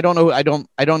 And I don't know. I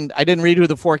didn't read who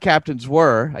the 4 captains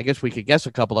were. I guess we could guess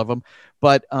a couple of them,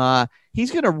 but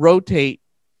he's going to rotate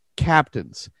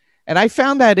captains. And I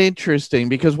found that interesting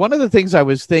because one of the things I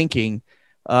was thinking,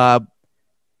 I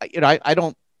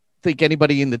don't think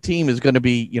anybody in the team is going to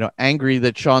be, angry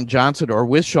that Sean Johnson or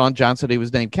with Sean Johnson he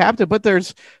was named captain, but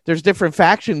there's different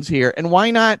factions here, and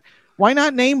why not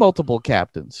name multiple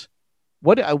captains?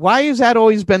 Why has that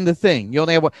always been the thing? You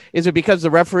only have is it because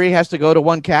the referee has to go to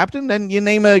one captain? Then you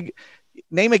name a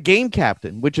game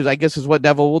captain, which is I guess is what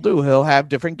Neville will do. He'll have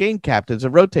different game captains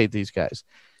and rotate these guys.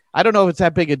 I don't know if it's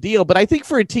that big a deal, but I think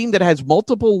for a team that has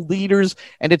multiple leaders,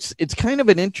 and it's kind of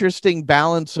an interesting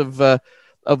balance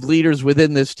of leaders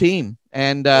within this team.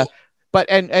 And but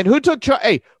who took charge?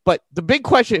 Hey, but the big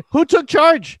question, who took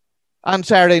charge on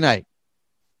Saturday night?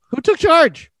 Who took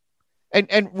charge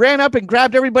and ran up and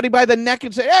grabbed everybody by the neck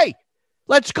and said, hey,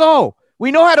 let's go.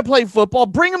 We know how to play football.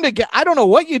 Bring them together. I don't know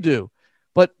what you do,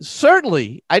 but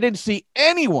certainly I didn't see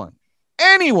anyone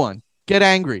get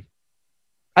angry.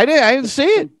 I didn't see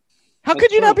it. How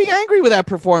could you not be angry with that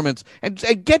performance and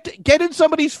get in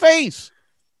somebody's face?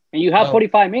 And you have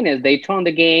 45 minutes. They turned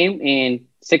the game in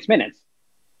 6 minutes.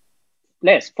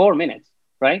 Less, 4 minutes,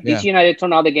 right? Yeah. DC United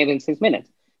turned out the game in 6 minutes.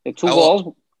 The 2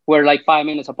 goals were like 5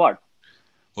 minutes apart.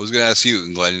 I was going to ask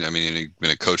you, Glenn, I mean, you've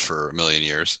been a coach for a million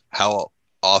years. How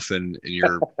often in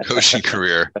your coaching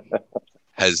career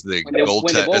has the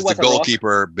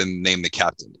goalkeeper been named the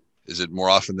captain? Is it more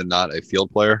often than not a field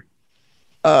player?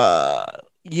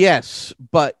 Yes,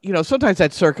 but, sometimes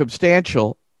that's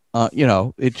circumstantial.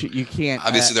 You can't.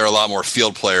 Obviously, there are a lot more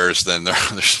field players than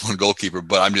there's one goalkeeper,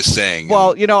 but I'm just saying.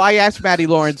 Well, I asked Matty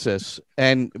Lawrence this,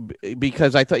 and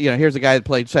because I thought, here's a guy that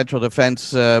played central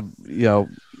defense,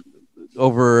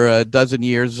 over a dozen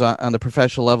years on the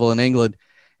professional level in England,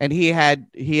 and he had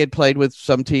played with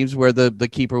some teams where the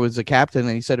keeper was the captain,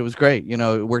 and he said it was great.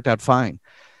 It worked out fine.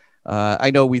 I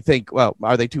know we think, well,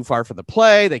 are they too far from the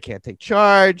play? They can't take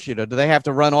charge. Do they have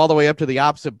to run all the way up to the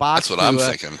opposite box? That's what I'm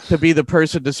thinking. To be the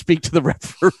person to speak to the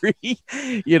referee,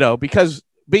 because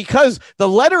the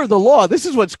letter of the law, this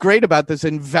is what's great about this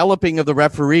enveloping of the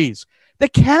referees. The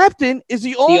captain is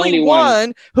the only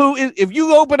one who is, if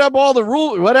you open up all the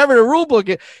whatever the rule book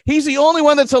is, he's the only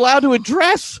one that's allowed to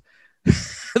address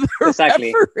the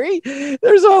referee.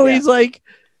 There's always a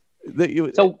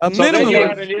minimum. You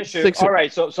have an issue. All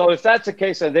right. So if that's the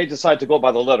case and they decide to go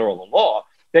by the letter of the law,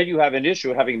 then you have an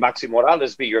issue having Maxi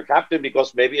Morales be your captain,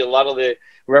 because maybe a lot of the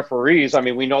referees, I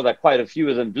mean, we know that quite a few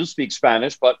of them do speak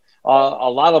Spanish, but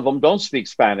a lot of them don't speak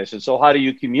Spanish. And so how do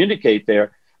you communicate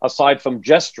there aside from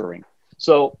gesturing?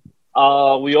 So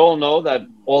we all know that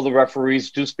all the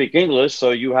referees do speak English. So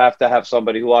you have to have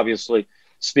somebody who obviously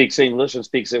speaks English and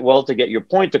speaks it well to get your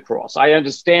point across. I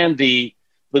understand the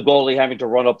goalie having to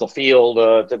run up the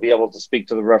field to be able to speak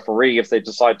to the referee if they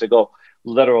decide to go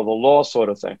letter of the law sort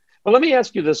of thing. But let me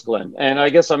ask you this, Glenn, and I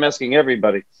guess I'm asking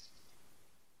everybody.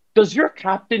 Does your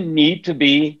captain need to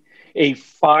be a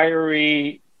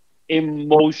fiery,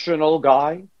 emotional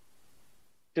guy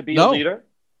to be a leader?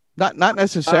 Not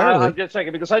necessarily. I'm just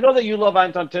saying, because I know that you love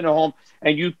Anton Tinnerholm,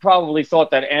 and you probably thought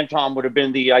that Anton would have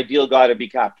been the ideal guy to be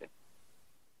captain.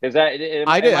 Is that?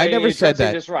 I never said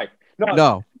that. That's right.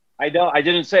 No. I know. I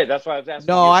didn't say it. That's why I was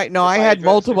asking. I had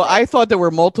multiple. I thought there were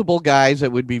multiple guys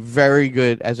that would be very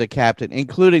good as a captain,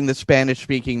 including the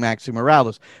Spanish-speaking Maxi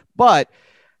Morales. But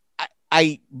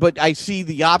I see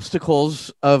the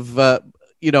obstacles of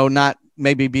not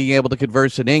maybe being able to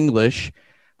converse in English.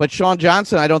 But Sean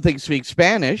Johnson, I don't think speaks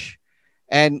Spanish,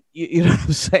 and you know what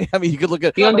I'm saying. I mean, you could look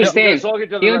at. He understands.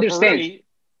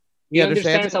 He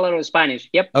understands a little Spanish.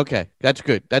 Yep. Okay, that's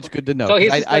good. That's good to know. So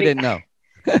I didn't know.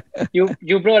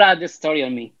 you brought out this story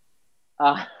on me.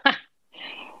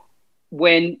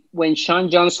 When Sean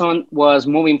Johnson was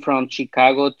moving from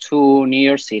Chicago to New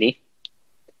York City,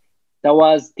 that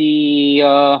was the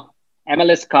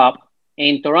MLS Cup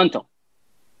in Toronto,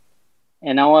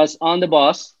 and I was on the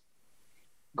bus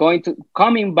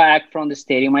coming back from the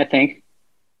stadium.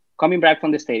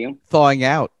 Thawing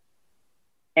out,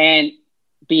 and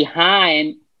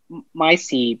behind my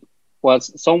seat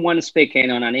was someone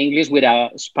speaking on an English with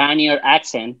a Spaniard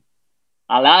accent,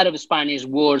 a lot of Spanish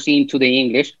words into the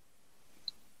English,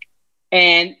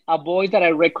 and a boy that I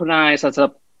recognize as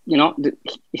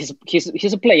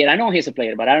he's a player. I know he's a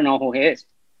player, but I don't know who he is.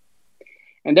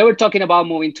 And they were talking about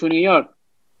moving to New York.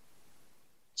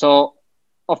 So,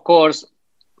 of course,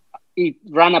 it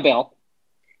rang a bell.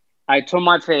 I turned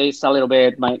my face a little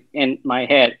bit in my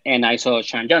head, and I saw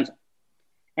Sean Johnson.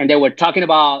 And they were talking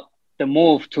about the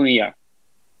move to New York.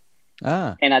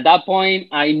 And at that point,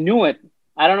 I knew it.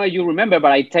 I don't know if you remember,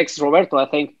 but I texted Roberto, I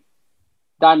think,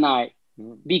 that night,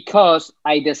 because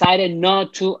I decided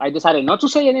not to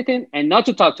say anything and not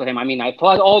to talk to him. I mean, I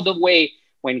thought all the way,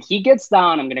 when he gets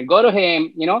down, I'm going to go to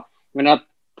him, I'm going to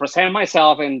present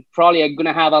myself, and probably I'm going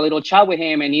to have a little chat with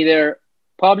him, and either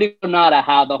probably or not, I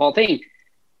have the whole thing.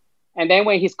 And then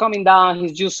when he's coming down,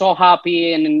 he's just so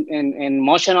happy and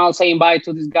emotional, saying bye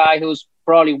to this guy who's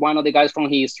probably one of the guys from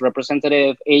his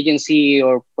representative agency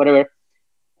or whatever.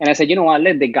 And I said, you know what,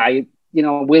 let the guy,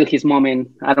 with his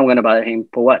moment, I don't want to bother him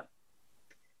for what.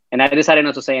 And I decided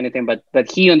not to say anything, but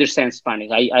he understands Spanish.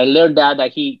 I learned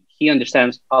that he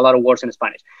understands a lot of words in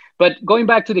Spanish. But going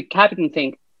back to the captain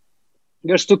thing,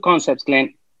 there's two concepts,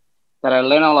 Glenn, that I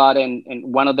learned a lot,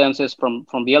 and one of them is from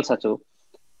Bielsa too.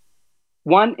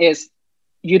 One is,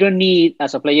 you don't need,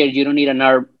 as a player, you don't need an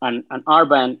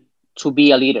armband to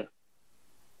be a leader.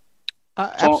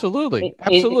 Absolutely.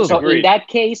 So in that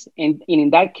case, in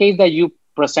that case that you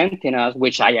presenting us,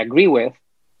 which I agree with,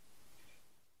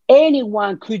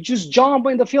 anyone could just jump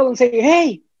in the field and say,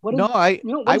 "Hey, I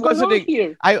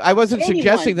wasn't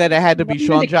suggesting that it had to be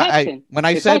Sean Johnson. When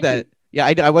I said that,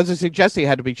 I wasn't suggesting it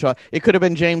had to be Sean. It could have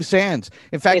been James Sands.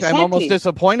 In fact, I'm almost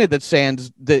disappointed that Sands,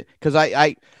 because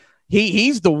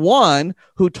he's the one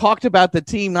who talked about the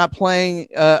team not playing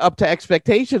up to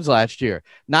expectations last year,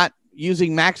 not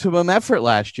using maximum effort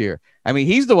last year. I mean,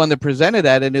 he's the one that presented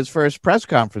that in his first press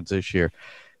conference this year.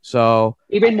 So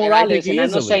even Morales, and I'm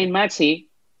not saying Maxi,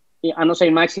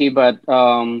 but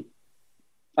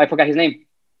I forgot his name.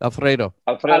 Alfredo.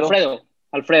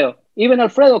 Even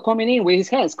Alfredo coming in with his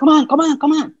hands. Come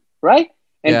on, right?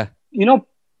 and Yeah.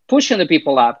 pushing the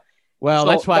people up. Well,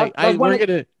 So that's why that's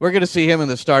one we're gonna see him in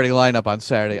the starting lineup on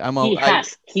Saturday. I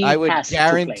would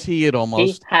guarantee it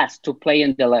almost. He has to play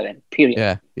in the 11.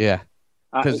 Period. Yeah.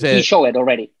 He showed it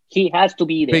already. He has to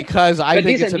be there because I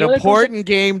think it's an important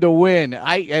game to win.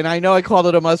 I know I called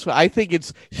it a must. I think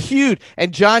it's huge.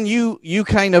 And John, you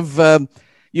kind of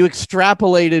you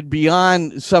extrapolated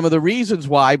beyond some of the reasons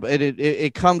why, but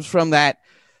it comes from that,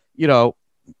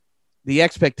 the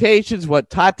expectations, what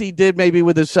Tati did maybe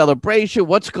with the celebration,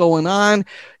 what's going on.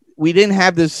 We didn't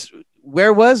have this.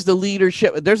 Where was the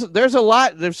leadership? There's a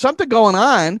lot. There's something going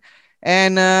on.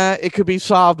 And it could be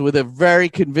solved with a very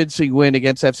convincing win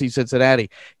against FC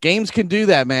Cincinnati. Games can do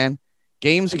that, man.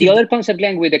 The other concept,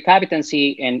 Glenn, with the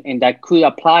captaincy and that could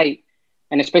apply,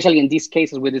 and especially in these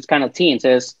cases with this kind of teams,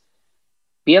 is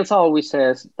Bielsa always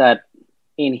says that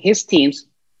in his teams,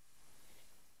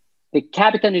 the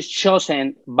captain is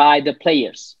chosen by the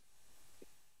players.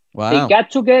 Wow. They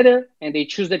got together and they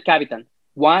choose the captain.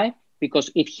 Why? Because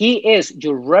if he is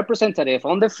your representative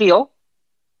on the field,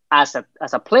 as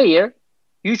a player,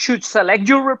 you should select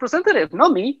your representative,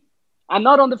 not me. I'm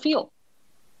not on the field.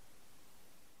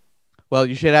 Well,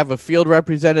 you should have a field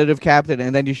representative captain,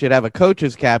 and then you should have a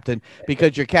coach's captain,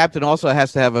 because your captain also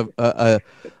has to have a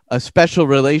special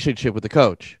relationship with the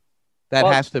coach. That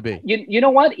has to be. You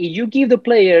know what? If you give the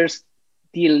players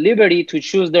the liberty to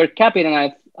choose their captain,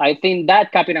 I think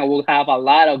that captain will have a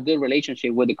lot of good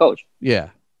relationship with the coach. Yeah.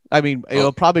 I mean,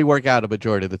 it'll probably work out a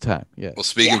majority of the time. Yeah. Well,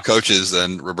 speaking of coaches,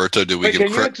 then, Roberto, do we give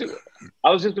credit? I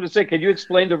was just going to say, can you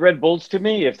explain the Red Bulls to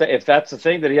me? If that's the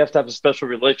thing, that he has to have a special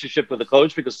relationship with the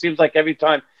coach? Because it seems like every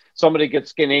time somebody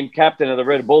gets named captain of the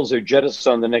Red Bulls, they're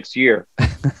jettisoned the next year.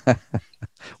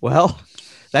 Well,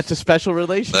 that's a special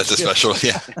relationship. That's a special,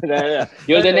 yeah.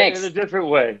 You're the next. In a different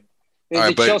way.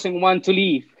 It's the chosen one to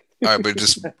leave. All right, but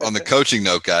just on the coaching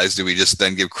note, guys, do we just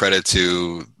then give credit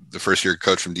to the first-year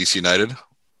coach from DC United?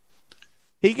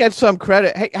 He gets some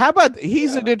credit. Hey, how about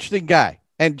he's an interesting guy.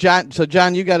 And John,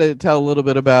 you got to tell a little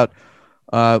bit about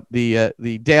the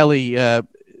daily the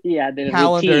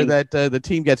calendar routine that the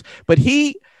team gets. But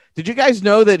did you guys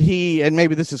know that and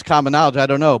maybe this is common knowledge, I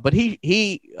don't know, but he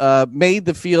made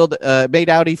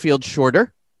Audi Field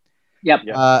shorter. Yep.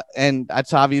 And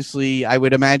that's obviously, I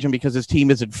would imagine, because his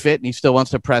team isn't fit and he still wants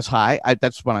to press high.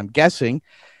 That's what I'm guessing.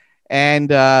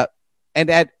 And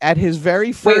at his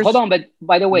very first... Wait, hold on. But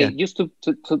by the way, just to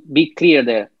be clear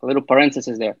there, a little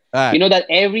parenthesis there. You know that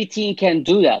every team can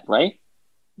do that, right?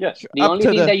 Yes. The only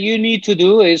thing that you need to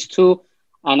do is to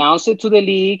announce it to the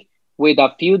league with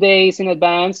a few days in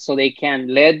advance so they can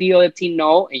let the other team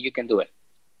know, and you can do it.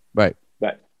 Right.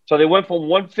 So they went from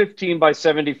 115 by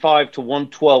 75 to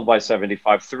 112 by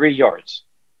 75, 3 yards.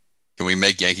 Can we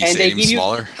make Yankee Stadium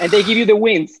smaller? And they give you the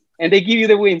wins.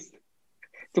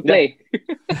 To play.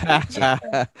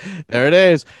 There it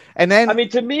is. And then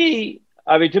to me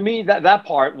that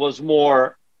part was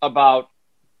more about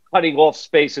cutting off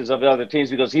spaces of the other teams,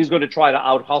 because he's going to try to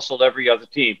out hustle every other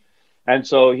team. And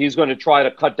so he's going to try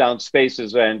to cut down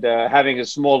spaces, and having a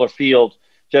smaller field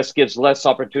just gives less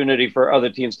opportunity for other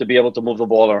teams to be able to move the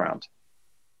ball around.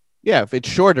 Yeah, if it's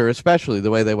shorter, especially the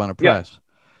way they want to press. Yeah.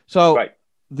 So right.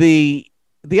 The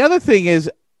other thing is,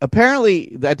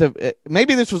 apparently, that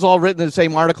maybe this was all written in the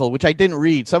same article, which I didn't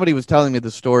read. Somebody was telling me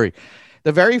the story.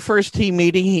 The very first team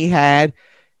meeting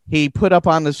he put up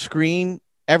on the screen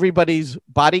everybody's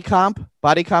body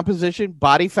composition,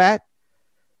 body fat.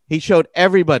 He showed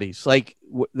everybody's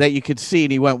that you could see,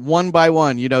 and he went one by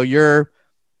one.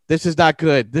 This is not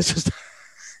good. This is.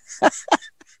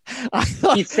 I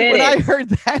heard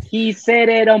that, he said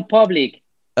it on public.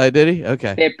 Did he?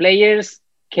 Okay. The players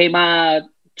came out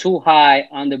too high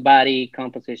on the body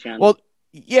composition. Well,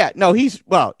 yeah, no, he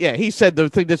said the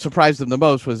thing that surprised him the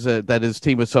most was that his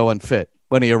team was so unfit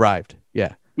when he arrived.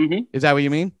 Yeah. Mm-hmm. Is that what you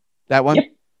mean? That one? Yep.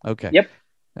 Okay. Yep.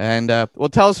 And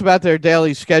tell us about their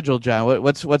daily schedule, John.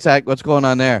 What's going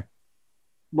on there?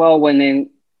 Well,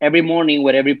 every morning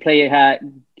when every player had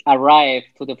arrived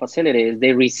to the facilities,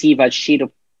 they receive a sheet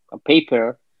of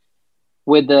paper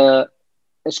with the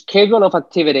schedule of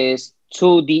activities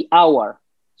to the hour.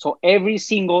 So every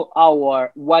single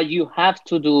hour, what you have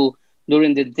to do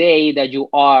during the day that you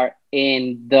are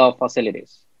in the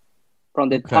facilities, from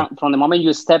the moment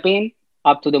you step in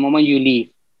up to the moment you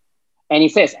leave. And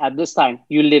it says, at this time,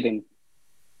 you live in.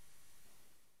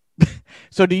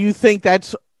 So do you think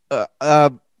that's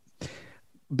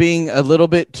being a little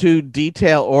bit too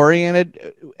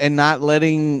detail-oriented and not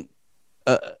letting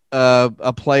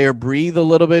a player breathe a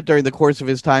little bit during the course of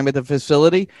his time at the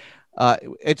facility?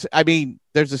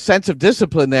 There's a sense of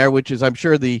discipline there, which is, I'm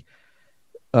sure, the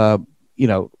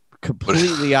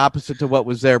completely opposite to what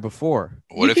was there before.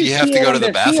 What if you have to go to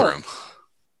the bathroom?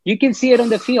 You can see it on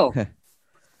the field.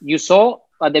 You saw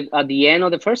at the end of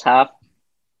the first half,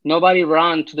 nobody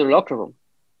ran to the locker room.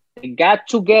 They got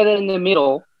together in the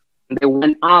middle, and they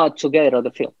went out together on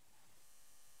the field.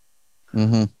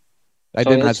 Mm-hmm. I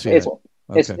did not see it.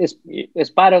 It's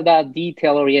part of that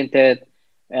detail-oriented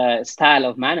style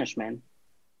of management,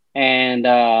 and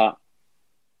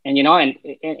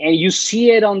you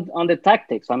see it on the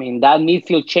tactics. I mean, that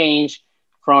midfield change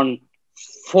from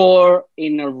 4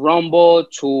 in a rumble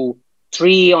to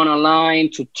 3 on a line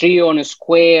to 3 on a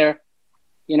square,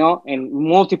 in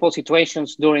multiple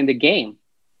situations during the game,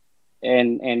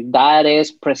 and that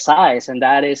is precise and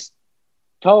that is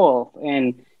tough,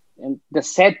 and the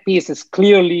set piece is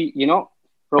clearly,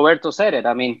 Roberto said it.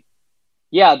 I mean,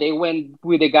 yeah, they went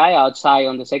with the guy outside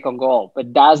on the second goal,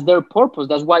 but that's their purpose.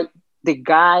 That's why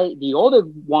the other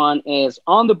one is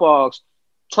on the box,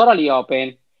 totally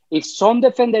open. If some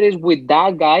defender is with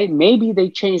that guy, maybe they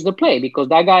change the play because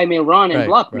that guy may run and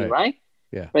block me, right?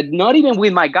 Yeah. But not even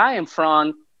with my guy in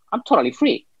front, I'm totally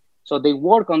free. So they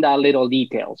work on that little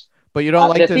details. But you don't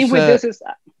like the this. Thing with this is,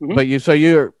 But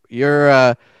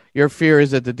your fear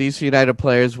is that the DC United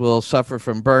players will suffer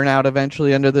from burnout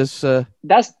eventually under this.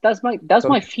 That's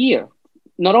my fear.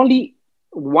 Not only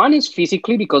one is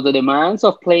physically because the demands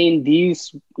of playing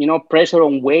these, pressure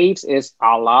on waves is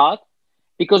a lot.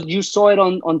 Because you saw it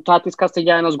on Tatis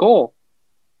Castellanos' goal.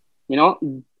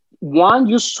 One,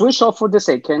 you switch off for the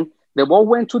second. The ball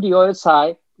went to the other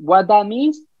side. What that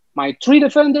means, my 3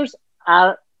 defenders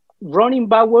are running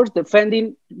backwards,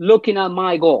 defending, looking at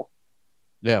my goal.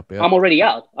 Yeah. I'm already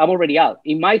out.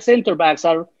 If my center backs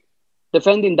are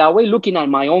defending that way, looking at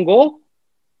my own goal,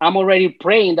 I'm already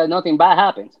praying that nothing bad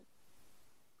happens.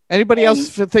 Anybody else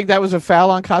think that was a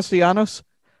foul on Castellanos?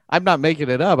 I'm not making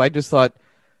it up. I just thought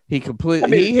he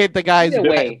he hit the guy's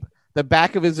the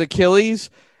back of his Achilles,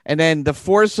 and then the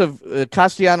force of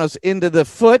Castellanos into the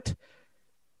foot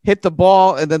hit the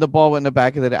ball, and then the ball went in the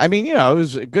back of the net. I mean, it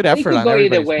was a good effort on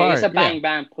everybody's part. It's a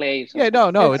bang play. So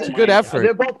it's a good effort.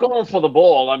 They're both going for the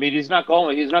ball. I mean, he's not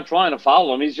trying to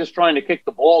foul him. He's just trying to kick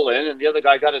the ball in, and the other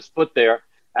guy got his foot there.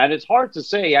 And it's hard to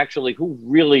say actually who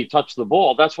really touched the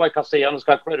ball. That's why Castellanos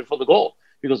got credit for the goal,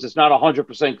 because it's not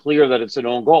 100% clear that it's an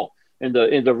own goal. In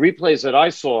the replays that I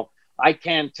saw, I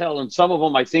can't tell. In some of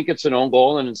them, I think it's an own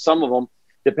goal, and in some of them,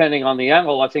 depending on the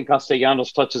angle, I think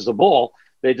Castellanos touches the ball.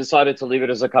 They decided to leave it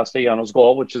as a Castellanos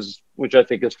goal, which I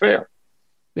think is fair.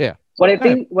 Yeah. What I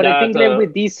think with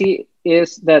DC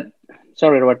is that.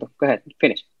 Sorry, Roberto. Go ahead.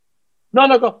 Finish.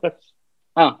 No, go.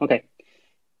 Oh, okay.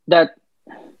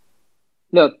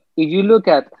 Look, if you look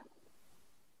at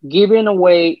giving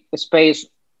away space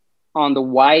on the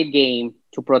wide game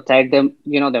to protect them,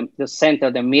 the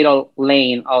center, the middle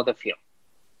lane of the field.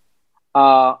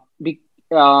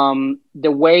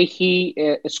 The way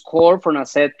he scored from a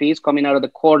set piece coming out of the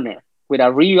corner with a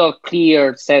real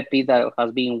clear set piece that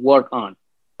has been worked on,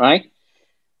 right?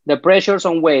 The pressures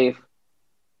on wave,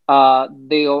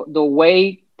 the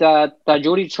way that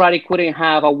Tajuri Tradi couldn't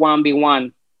have a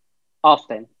 1v1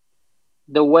 often,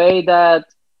 the way that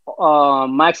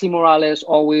Maxi Morales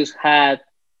always had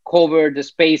covered the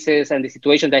spaces and the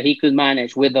situation that he could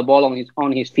manage with the ball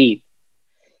on his feet.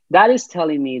 That is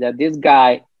telling me that this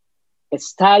guy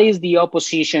studies the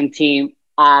opposition team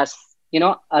as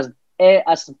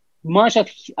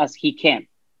much as he can.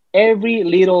 Every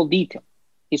little detail.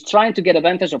 He's trying to get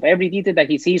advantage of every detail that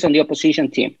he sees on the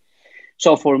opposition team.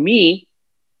 So for me,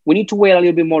 we need to wait a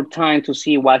little bit more time to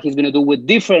see what he's going to do with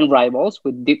different rivals,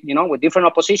 with different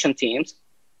opposition teams.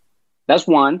 That's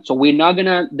one. So we're not going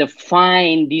to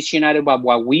define this United by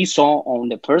what we saw on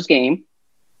the first game.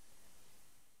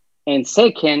 And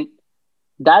second,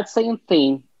 that same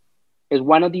thing is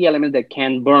one of the elements that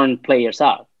can burn players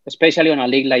out, especially on a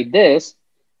league like this,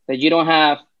 that you don't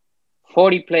have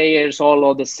 40 players all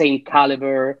of the same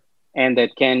caliber and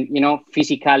that can,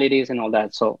 physicalities and all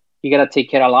that. So you got to take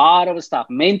care of a lot of stuff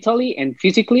mentally and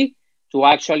physically to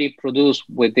actually produce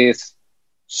with this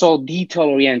so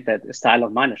detail-oriented style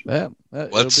of management. Yeah,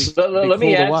 let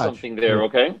me add something there,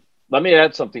 okay? Let me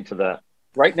add something to that.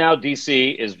 Right now,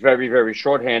 DC is very, very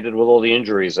shorthanded with all the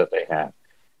injuries that they have.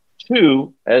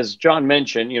 2, as John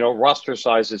mentioned, roster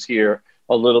size is here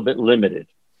a little bit limited.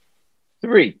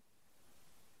 3,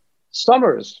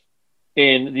 summers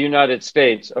in the United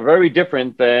States are very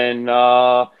different than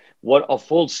what a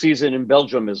full season in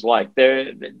Belgium is like.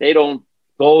 They don't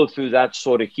go through that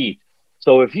sort of heat.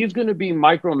 So if he's going to be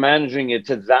micromanaging it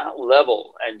to that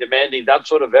level and demanding that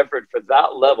sort of effort for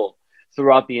that level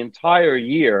throughout the entire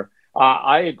year,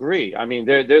 I agree. I mean,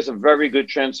 there's a very good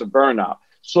chance of burnout.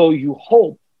 So you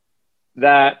hope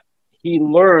that he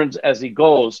learns as he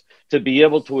goes to be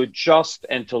able to adjust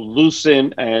and to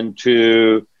loosen and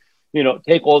to,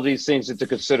 take all these things into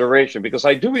consideration. Because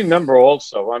I do remember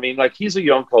also, I mean, like, he's a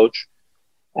young coach,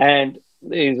 and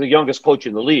he's the youngest coach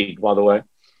in the league, by the way.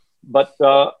 But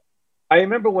I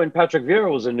remember when Patrick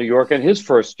Vieira was in New York in his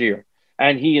first year,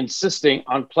 and he insisting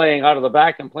on playing out of the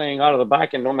back and playing out of the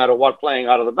back, and no matter what, playing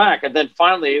out of the back. And then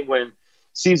finally, when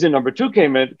season number 2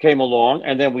 came along,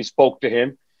 and then we spoke to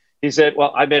him, he said,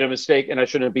 well, I made a mistake, and I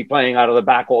shouldn't be playing out of the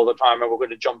back all the time, and we're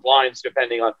going to jump lines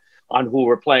depending on who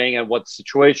we're playing and what the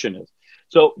situation is.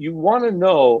 So you want to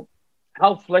know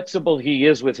how flexible he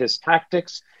is with his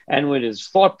tactics and with his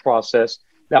thought process,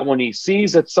 that when he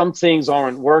sees that some things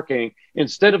aren't working,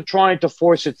 instead of trying to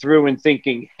force it through and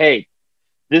thinking, hey,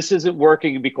 this isn't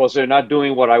working because they're not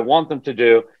doing what I want them to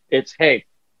do, it's, hey,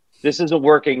 this isn't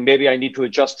working. Maybe I need to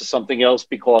adjust to something else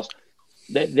because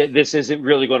this isn't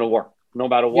really going to work, no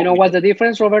matter what. You know what's the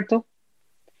difference, Roberto?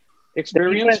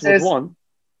 Experience with one.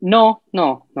 No,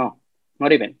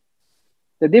 not even.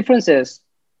 The difference is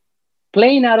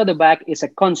playing out of the back is a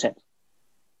concept,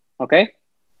 okay?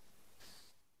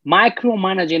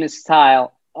 Micromanaging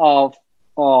style of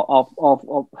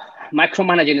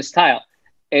micromanaging style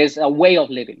is a way of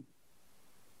living.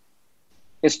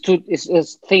 It's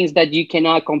things that you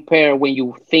cannot compare when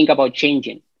you think about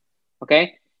changing,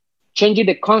 okay? Changing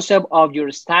the concept of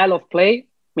your style of play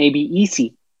may be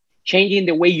easy. Changing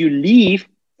the way you live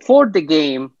for the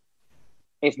game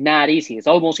is not easy. It's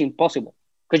almost impossible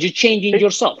because you're changing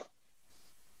yourself.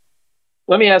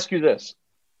 Let me ask you this.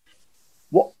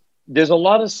 There's a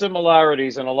lot of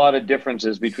similarities and a lot of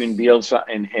differences between Bielsa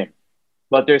and him.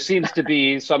 But there seems to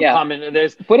be some common...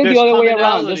 Put it the other way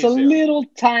around. There's a little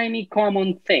tiny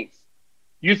common things.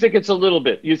 You think it's a little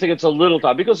bit. You think it's a little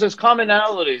time. Because there's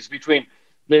commonalities between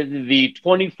the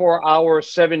 24-hour,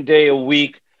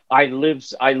 7-day-a-week, I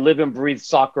live and breathe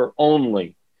soccer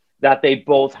only, that they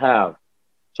both have.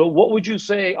 So what would you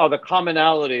say are the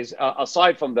commonalities,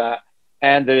 aside from that,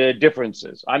 and the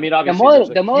differences? I mean,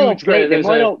 obviously, the model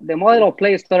of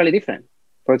play is totally different,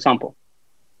 for example.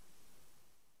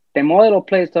 The model of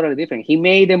play is totally different. He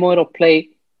made the model of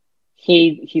play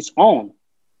his own.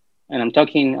 And I'm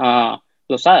talking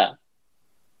Losada.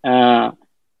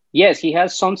 Yes, he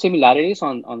has some similarities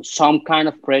on some kind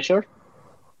of pressure,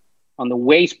 on the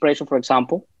waist pressure, for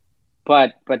example,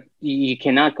 but you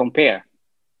cannot compare.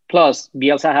 Plus,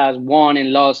 Bielsa has won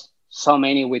and lost so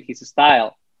many with his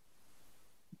style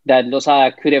that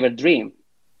Losada could ever dream.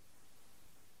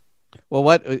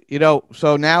 Well,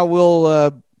 so now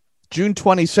we'll... June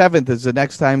 27th is the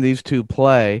next time these two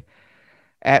play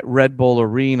at Red Bull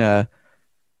Arena.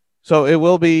 So it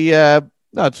will be,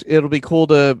 it'll be cool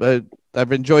to,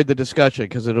 I've enjoyed the discussion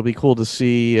because it'll be cool to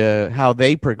see how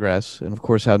they progress. And of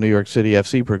course, how New York City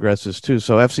FC progresses too.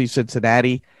 So FC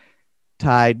Cincinnati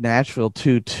tied Nashville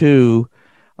 2-2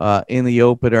 in the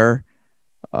opener.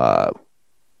 A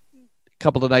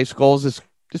couple of nice goals. This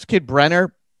kid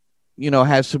Brenner,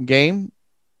 has some game.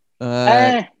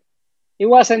 It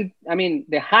wasn't,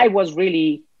 the hype was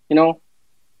really,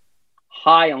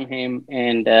 high on him,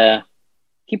 and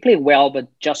he played well, but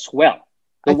just well.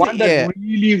 The one that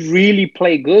really, really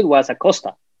played good was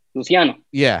Acosta, Luciano.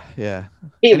 Yeah.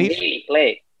 He really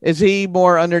played. Is he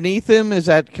more underneath him? Is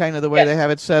that kind of the way they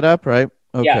have it set up, right?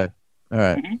 Okay. Yeah. All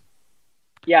right. Mm-hmm.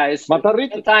 Yeah, it's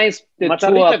Matarrita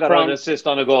got an assist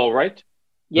on a goal, right?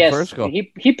 Yes. The first goal.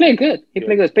 He played good. He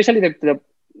played good, especially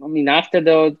after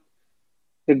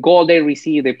the goal they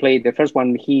received, they played the first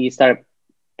one. He started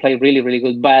playing really, really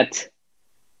good. But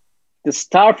the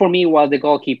star for me was the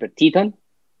goalkeeper, Teton.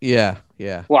 Yeah.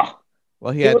 Wow.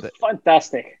 Well, he was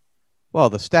fantastic.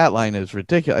 Well, the stat line is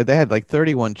ridiculous. They had like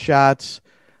 31 shots.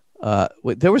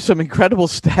 There were some incredible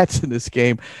stats in this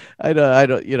game. I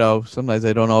don't. Sometimes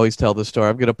I don't always tell the story.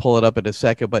 I'm going to pull it up in a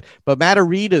second. But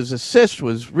Matarrita's assist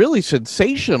was really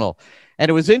sensational, and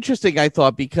it was interesting, I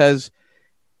thought, because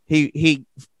he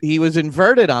was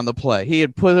inverted on the play. He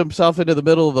had put himself into the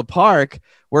middle of the park,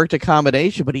 worked a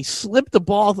combination, but he slipped the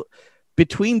ball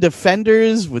between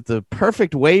defenders with the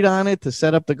perfect weight on it to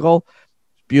set up the goal.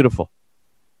 Beautiful.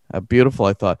 Beautiful,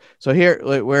 I thought. So here,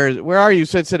 where are you,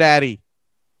 Cincinnati?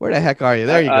 Where the heck are you?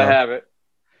 There you go. I have it.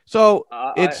 So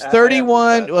it's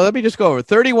 31. Well, let me just go over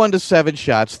 31-7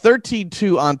 shots,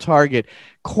 13-2 on target.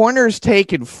 Corners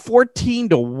taken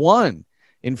 14-1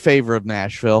 in favor of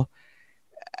Nashville.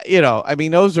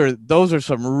 Those are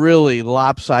some really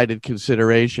lopsided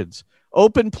considerations.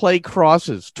 Open play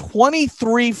crosses,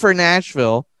 23 for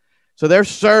Nashville. So they're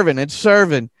serving,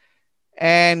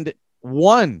 and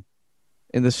 1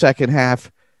 in the second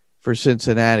half for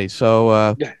Cincinnati.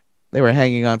 So they were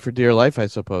hanging on for dear life, I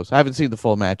suppose. I haven't seen the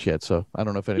full match yet, so I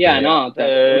don't know if anybody. Yeah, no.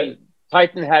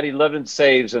 Titan had 11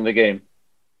 saves in the game.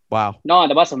 Wow. No,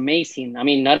 that was amazing. I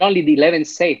mean, not only the 11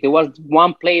 save, there was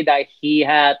one play that he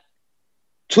had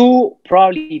 2,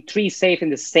 probably 3 saves in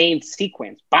the same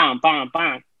sequence. Bam, bam,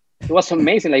 bam. It was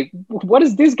amazing. Like, what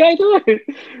is this guy doing?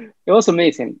 It was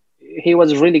amazing. He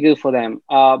was really good for them.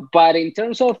 But in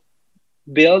terms of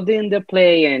building the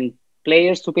play and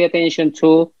players to pay attention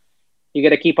to, you got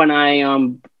to keep an eye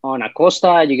on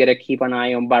Acosta. You got to keep an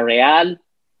eye on Barreal.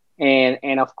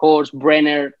 And of course,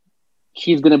 Brenner,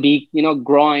 he's going to be,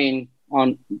 growing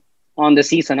on the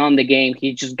season, on the game.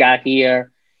 He just got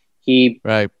here. He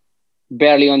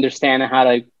barely understands how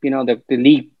to, the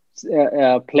league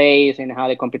plays and how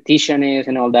the competition is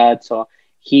and all that. So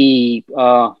he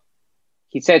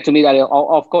said to me that,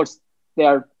 of course, they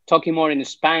are talking more in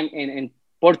Spanish and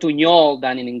Portuñol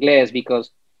than in English because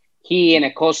he and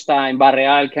Acosta and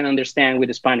Barreal can understand with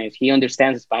the Spanish. He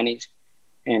understands Spanish,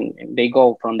 and they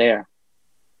go from there.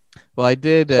 Well, I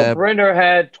did. So Brenner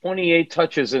had 28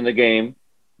 touches in the game.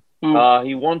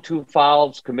 He won 2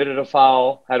 fouls, committed a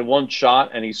foul, had 1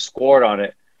 shot, and he scored on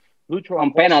it.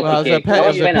 On penalty kick.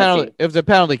 It was a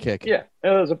penalty kick. Yeah, it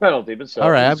was a penalty, but so all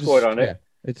right, he scored on it.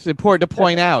 It's important to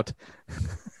point out.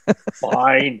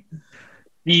 Fine.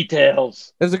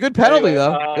 Details. It was a good penalty,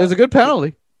 though. It was a good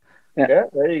penalty. Yeah,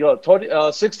 there you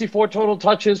go. 64 total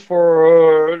touches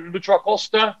for Lucho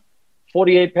Acosta,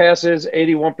 48 passes,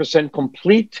 81%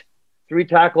 complete, 3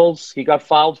 tackles. He got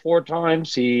fouled 4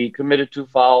 times. He committed 2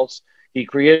 fouls. He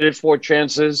created 4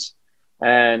 chances,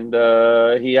 and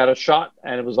he had a shot,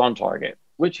 and it was on target,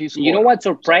 which he scored. You know what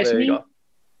surprised me?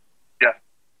 Yeah.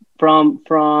 From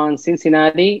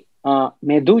Cincinnati,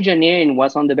 Medu Janin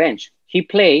was on the bench. He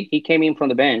played. He came in from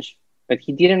the bench, but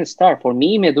he didn't start. For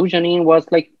me, Medu Janin was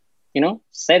like,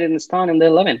 set in stone in the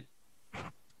 11.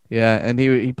 Yeah, and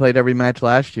he played every match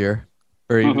last year,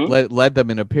 or he led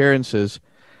them in appearances,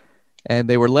 and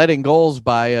they were letting goals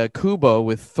by Kubo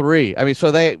with 3. I mean,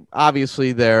 so they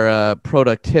obviously their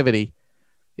productivity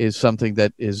is something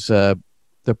that is they're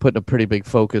putting a pretty big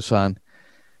focus on.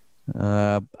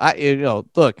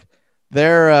 Look,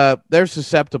 they're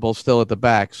susceptible still at the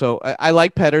back. So I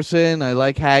like Pedersen, I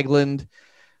like Hagland.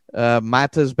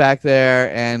 Mata's back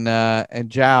there, and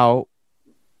Zhao,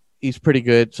 he's pretty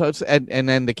good. So it's and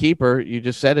then the keeper, you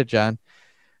just said it, John.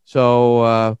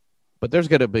 So, but there's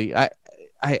going to be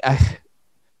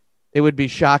it would be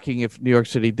shocking if New York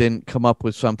City didn't come up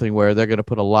with something where they're going to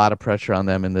put a lot of pressure on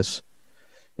them in this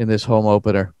home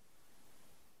opener.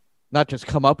 Not just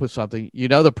come up with something,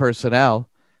 the personnel.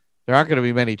 There aren't going to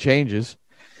be many changes.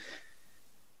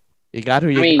 You got who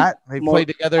you got. They played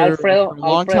together for a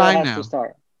long time now.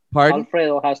 Pardon?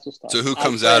 Alfredo has to start. So who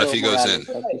comes out if he goes in?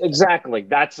 Exactly.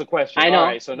 That's the question. I know. All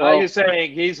right, so now you're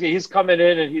saying he's coming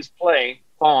in and he's playing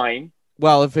fine.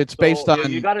 Well, if it's based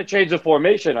on... You got to change the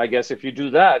formation, I guess. If you do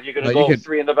that, you're going to go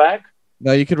 3 in the back?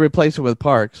 No, you could replace it with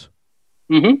Parks.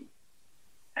 Mm-hmm.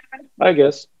 I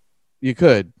guess. You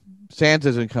could. Sands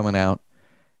isn't coming out.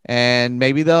 And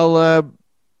maybe they'll...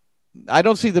 I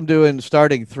don't see them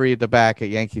starting 3 at the back at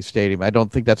Yankee Stadium. I don't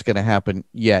think that's going to happen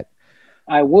yet.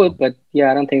 I would, but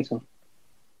I don't think so.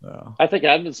 Oh. I think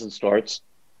Edmondson starts.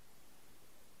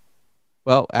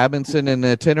 Well, Edmondson and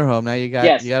Tinnerholm. Now you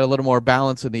got a little more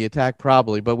balance in the attack,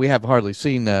 probably, but we have hardly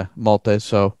seen Malta.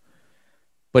 So,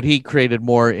 but he created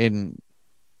more in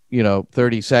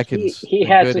 30 seconds. He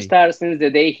had to start since the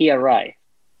day he arrived.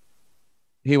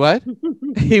 He what?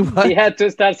 He what? He had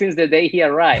to start since the day he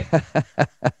arrived.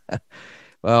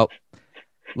 Well,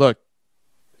 look,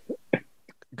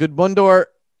 Good Mundor.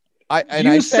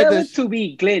 I said this to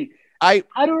me, Glenn. Out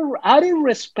of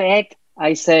respect,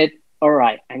 I said, all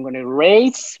right, I'm going to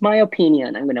raise my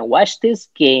opinion. I'm going to watch this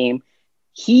game.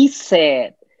 He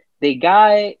said the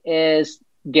guy is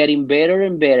getting better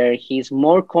and better. He's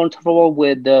more comfortable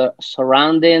with the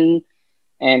surrounding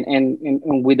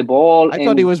and with the ball. I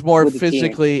thought he was more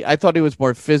physically. I thought he was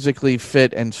more physically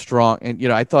fit and strong. And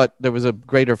I thought there was a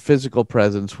greater physical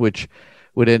presence, which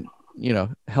would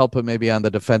help him maybe on the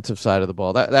defensive side of the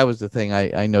ball. That was the thing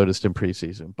I noticed in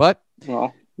preseason. But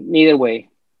neither way.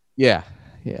 Yeah.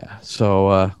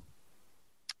 So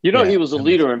he was a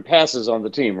leader in passes on the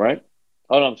team, right?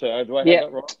 Hold on, do I have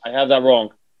that wrong? I have that wrong.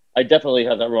 I definitely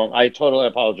have that wrong. I totally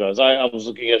apologize. I was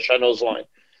looking at Chanot's line.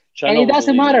 And it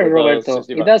doesn't matter, Roberto.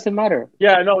 It doesn't matter.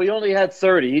 Yeah, no, he only had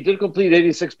 30. He did complete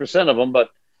 86% of them, but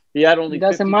he had only. It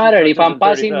doesn't matter if I'm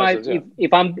passing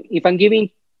if I'm giving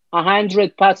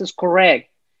 100 passes correct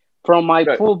from my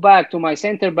fullback to my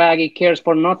center back, it cares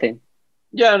for nothing.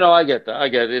 Yeah, no, I get that. I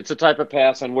get it. It's a type of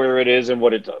pass and where it is and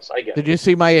what it does. I get it. Did you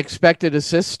see my expected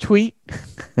assist tweet?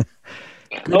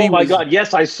 Oh my God!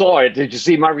 Yes, I saw it. Did you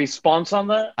see my response on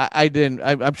that? I didn't.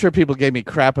 I'm sure people gave me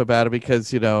crap about it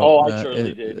because I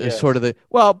certainly did. It's yes. sort of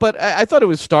but I thought it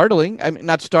was startling. I mean,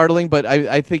 not startling, but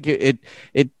I think it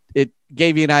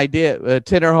gave you an idea.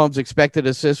 Tanner Holmes' expected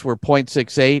assists were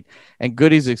 0.68, and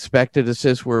Goody's expected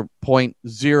assists were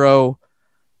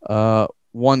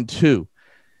 0.012,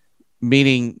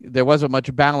 meaning there wasn't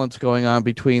much balance going on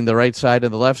between the right side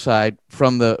and the left side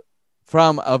from a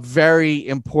very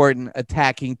important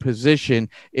attacking position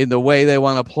in the way they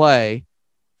want to play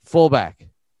fullback.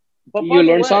 But you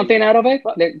learned something out of it,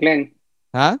 Glenn?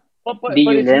 Huh? But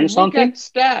you learn something? Look at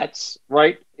stats,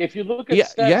 right? If you look at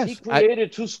stats, yes, he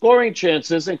created 2 scoring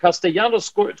chances, and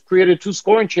Castellanos created 2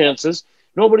 scoring chances.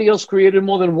 Nobody else created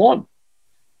more than 1.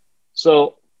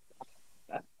 So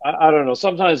I don't know.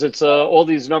 Sometimes it's all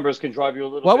these numbers can drive you a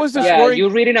little. What was the scoring? You're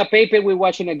reading a paper, we're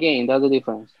watching a game. That's the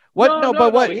difference. What? No,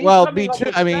 but what? Well, me too.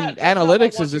 I mean,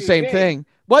 analytics is the same thing.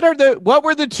 What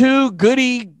were the 2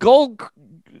 Goody goal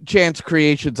chance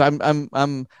creations? I haven't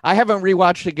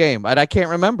rewatched the game, and I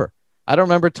can't remember. I don't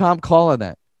remember Tom calling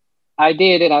that. I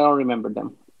did, and I don't remember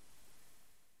them.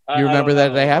 You remember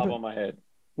that they happened? On my head.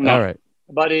 No. All right.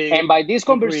 But and by this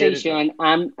conversation,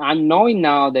 I'm knowing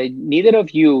now that neither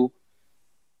of you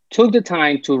took the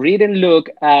time to read and look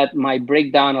at my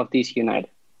breakdown of this United.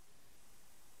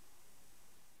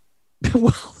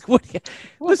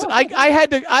 Listen,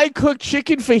 I cooked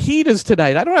chicken fajitas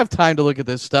tonight. I don't have time to look at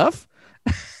this stuff.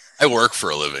 I work for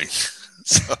a living.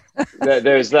 So.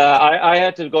 There's that. I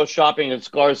had to go shopping in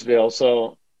Scarsdale,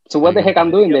 so what the heck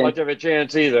I'm doing there? Much of a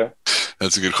chance either.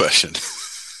 That's a good question.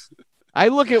 I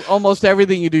look at almost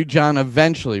everything you do, John,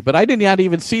 eventually, but I did not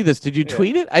even see this. Did you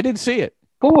tweet it? I didn't see it.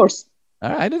 Of course.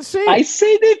 I didn't see it. I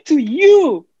sent it to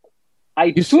you.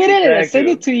 I tweeted it and I sent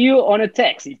it to you on a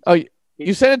text. Oh,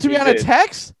 you sent it to me on a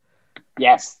text?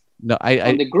 Yes. No,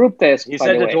 on the group text. He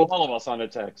sent it to all of us on a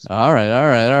text. All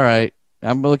right.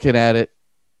 I'm looking at it.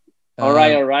 All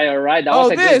right. That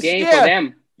was a good game for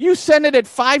them. You sent it at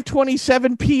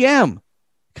 5:27 p.m.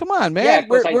 Come on, man. Yeah,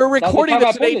 we're recording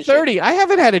this at 8:30. I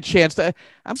haven't had a chance to.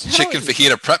 Chicken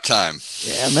fajita prep time.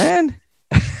 Yeah, man.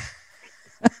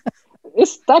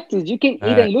 It's tactics. You can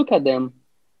even look at them.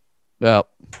 Well,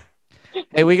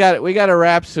 hey, we got to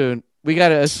wrap soon. We got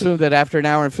to assume that after an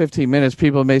hour and 15 minutes,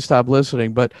 people may stop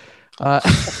listening. But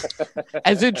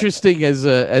as interesting as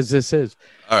this is,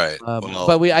 all right.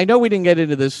 But I know we didn't get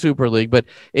into this Super League, but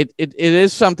it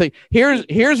is something.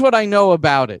 Here's what I know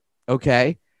about it.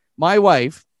 Okay, my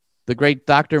wife, the great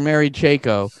Dr. Mary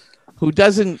Chaco, who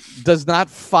does not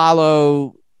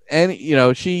follow any.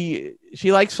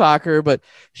 She likes soccer, but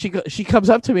she comes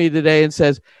up to me today and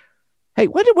says, "Hey,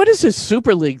 what is this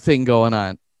Super League thing going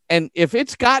on?" And if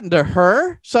it's gotten to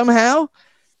her somehow,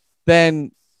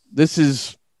 then this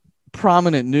is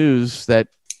prominent news that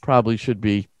probably should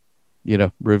be,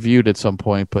 reviewed at some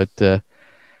point. But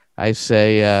I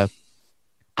say,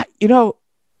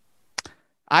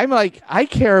 I'm like, I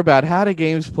care about how the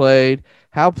game's played,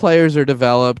 how players are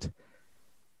developed,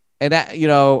 and I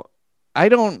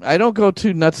don't go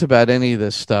too nuts about any of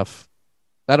this stuff.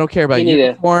 I don't care about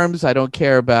uniforms. I don't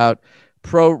care about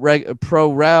pro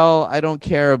rel. I don't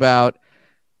care about.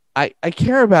 I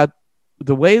care about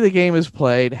the way the game is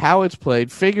played, how it's played,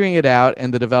 figuring it out,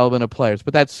 and the development of players.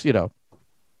 But that's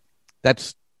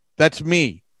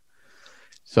me.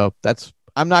 So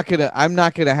I'm not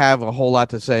gonna have a whole lot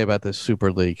to say about this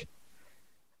Super League.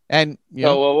 And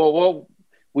well,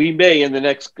 we may in the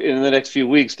next few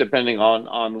weeks, depending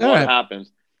on what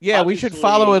happens. Yeah, we should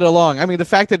follow it along. I mean, the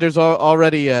fact that there's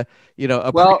already a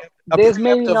this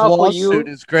may be not for you.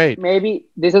 Is great. Maybe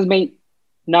this is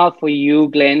not for you,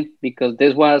 Glenn, because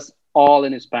this was all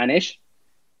in Spanish.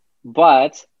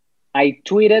 But I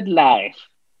tweeted live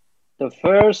the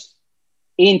first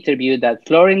interview that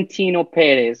Florentino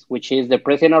Perez, which is the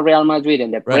president of Real Madrid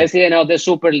and the president of the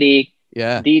Super League,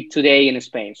 did today in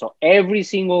Spain. So every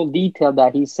single detail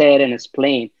that he said and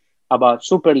explained about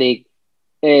Super League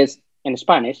is in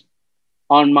Spanish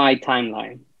on my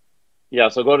timeline. Yeah,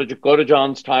 so go to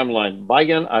John's timeline.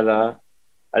 Vayan al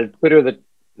Twitter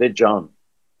de John.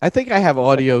 I think I have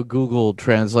audio Google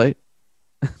Translate.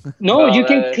 No, you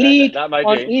can click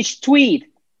on each tweet.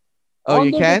 Oh,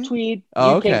 you can? The tweet,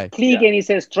 you can click and it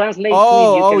says translate.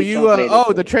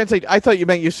 The translate. I thought you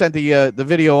meant you sent the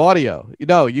video audio.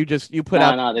 No, you put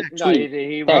out.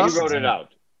 He wrote it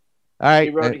out. All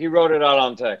right. He wrote it out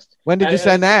on text. When did you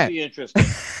send that? Be interesting.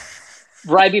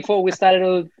 Right before we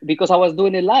started, because I was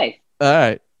doing it live. All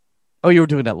right. Oh, you were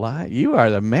doing it live. You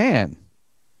are the man.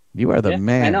 You are the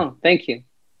man. I know. Thank you.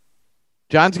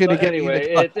 John's gonna get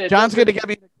me. John's gonna get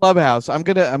me in the clubhouse. I'm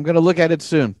gonna look at it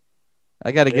soon.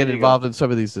 I got to There get you involved in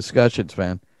some of these discussions,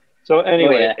 man. So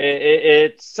anyway, yeah.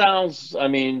 it sounds, I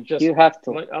mean, just You have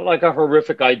to. like a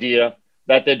horrific idea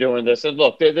that they're doing this. And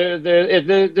look,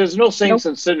 there's no saints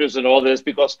and sinners in all this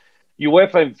because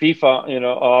UEFA and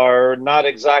FIFA, are not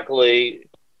exactly,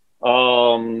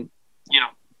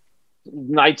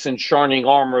 knights in shining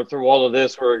armor through all of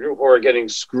this who are getting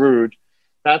screwed.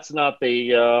 That's not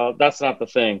the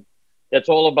thing. It's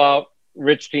all about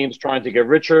rich teams trying to get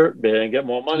richer and get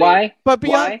more money. Why? But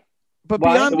beyond, Why? but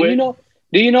Why? beyond,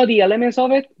 Do you know the elements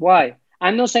of it? Why?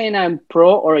 I'm not saying I'm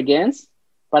pro or against,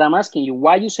 but I'm asking you,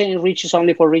 why are you saying riches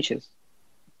only for riches?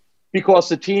 Because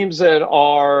the teams that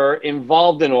are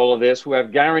involved in all of this, who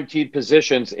have guaranteed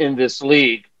positions in this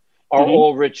league, are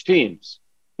all rich teams.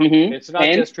 Mm-hmm. It's not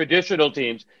just traditional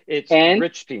teams; it's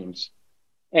rich teams.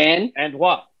 And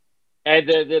what? And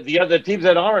the other teams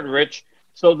that aren't rich.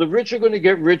 So the rich are going to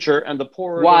get richer, and the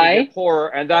poor are going to get poorer,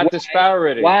 and that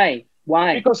disparity. Why?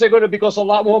 Because a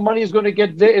lot more money is going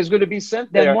to be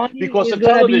sent there because of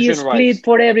television rights. Split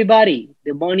for everybody.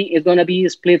 The money is going to be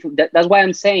split. That's why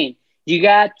I'm saying you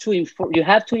have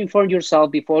to inform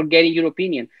yourself before getting your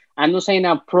opinion. I'm not saying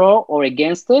I'm pro or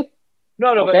against it.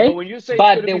 No, okay? But when you say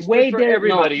but the way for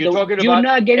everybody, you're talking about you're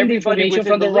not getting the information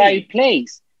from the right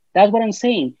place. That's what I'm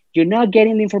saying. You're not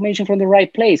getting the information from the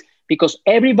right place because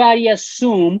everybody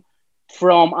assumed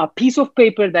from a piece of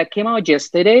paper that came out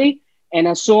yesterday and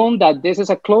assume that this is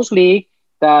a closed league,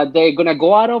 that they're going to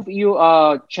go out of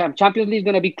Champions League is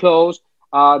going to be closed,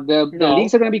 the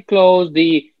leagues are going to be closed,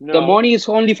 the money is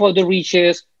only for the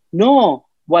richest. No,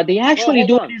 what they actually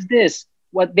do is this.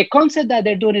 What the concept that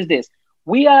they're doing is this.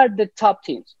 We are the top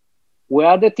teams. We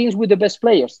are the teams with the best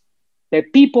players. The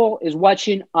people is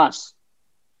watching us.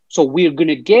 So we're going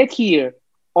to get here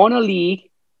on a league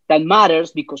that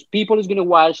matters because people is going to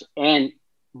watch, and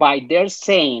by their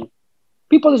saying,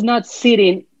 people is not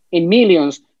sitting in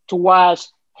millions to watch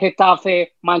Getafe,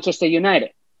 Manchester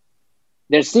United.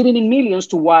 They're sitting in millions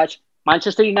to watch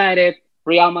Manchester United,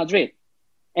 Real Madrid.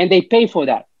 And they pay for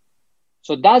that.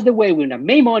 So that's the way we're going to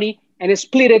make money and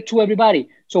split it to everybody.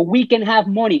 So we can have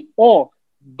money or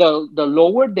the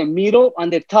lower, the middle,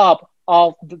 and the top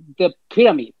of the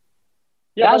pyramid.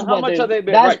 Yeah, that's how much are they?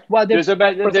 That's what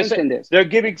they're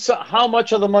giving. How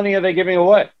much of the money are they giving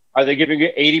away? Are they giving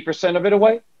 80% of it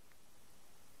away?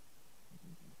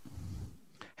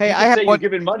 Hey, you're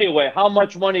giving money away. How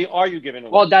much money are you giving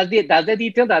away? Well, that's the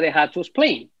detail that they had to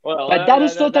explain. Well, but that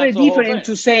is totally different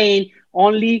to saying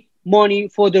only money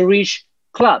for the rich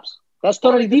clubs. That's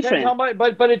totally different.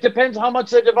 But it depends how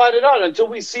much they divide it out until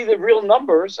we see the real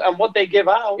numbers and what they give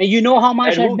out. And you know how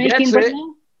much I'm making right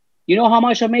now? You know how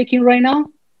much I'm making right now?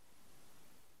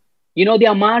 You know the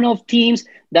amount of teams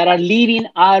that are leaving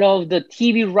out of the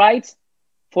TV rights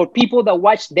for people that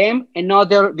watch them and not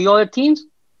the other teams?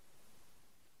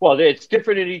 Well, it's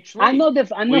different in each league. I'm not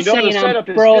saying I'm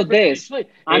pro this.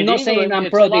 I'm not saying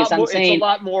I'm pro this. I'm saying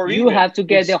you have to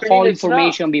get the whole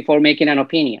information before making an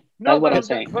opinion. That's what I'm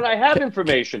saying. But I have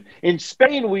information. In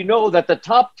Spain, we know that the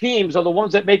top teams are the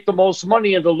ones that make the most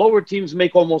money and the lower teams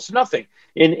make almost nothing.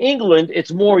 In England,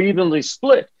 it's more evenly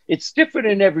split. It's different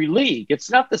in every league.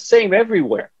 It's not the same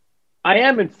everywhere. I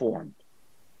am informed.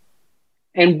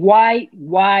 And why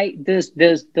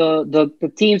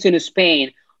the teams in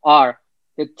Spain are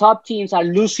the top teams are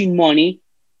losing money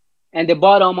and the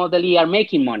bottom of the league are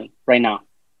making money right now?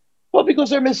 Well, because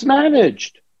they're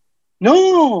mismanaged.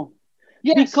 No.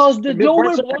 Yes. Because the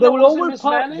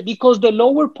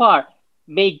lower part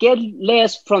may get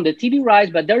less from the TV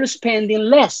rights, but they're spending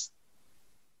less.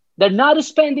 They're not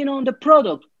spending on the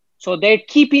product, so they're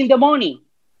keeping the money.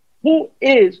 Who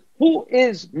is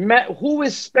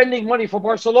spending money for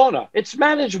Barcelona? It's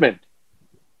management.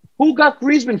 Who got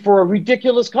Griezmann for a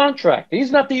ridiculous contract?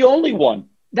 He's not the only one.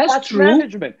 That's true.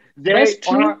 Management. That's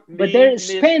true, but they're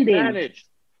spending.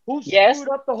 Who screwed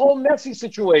up the whole Messi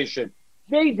situation?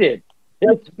 They did.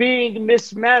 It's being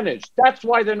mismanaged. That's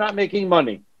why they're not making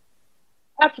money.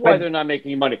 They're not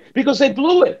making money. Because they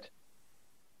blew it.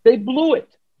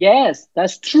 Yes,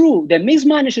 that's true. The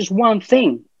mismanaged is one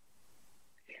thing.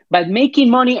 But making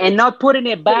money and not putting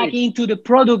it back into the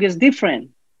product is different,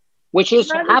 which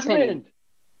is happening.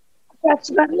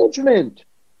 That's management.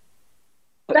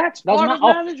 That's part of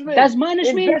management. That's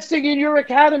management. Investing in your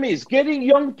academies, getting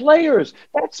young players.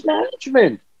 That's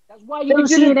management. That's why you don't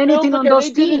see anything on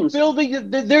those teams. Building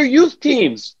their youth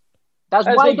teams. That's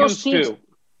why those teams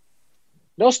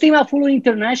are full of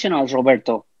internationals,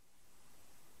 Roberto.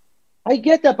 I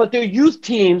get that, but their youth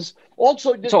teams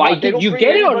also. So you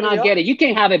get it or not get it? You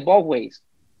can have it both ways.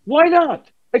 Why not?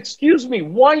 Excuse me.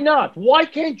 Why not? Why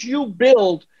can't you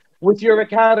build with your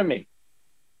academy?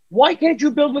 Why can't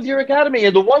you build with your academy?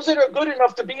 And the ones that are good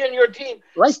enough to be in your team,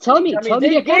 Right? Tell me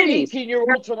the academies.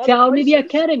 Tell me the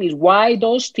academies. Why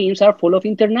those teams are full of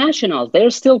internationals? They're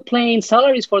still paying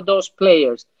salaries for those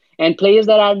players and players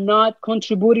that are not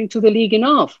contributing to the league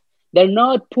enough. They're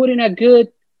not putting a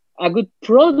good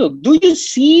product. Do you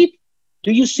see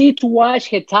to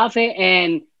watch Getafe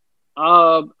and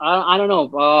I don't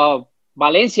know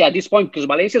Valencia at this point, because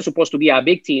Valencia is supposed to be a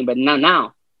big team, but not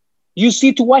now. You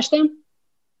see to watch them?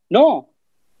 No.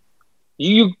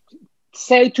 You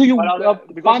say to your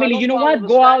family, you know what?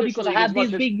 Go out because I have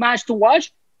this big match to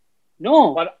watch.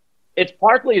 No. But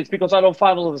it's because I don't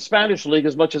follow the Spanish league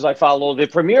as much as I follow the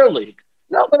Premier League.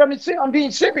 No, but I'm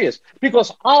being serious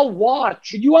because I'll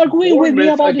watch. You are agreeing with me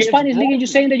about the Spanish league and you're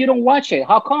saying that you don't watch it.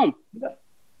 How come?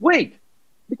 Wait,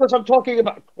 because I'm talking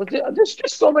about. There's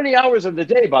just so many hours in the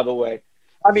day, by the way.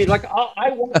 I mean, like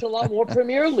I watch a lot more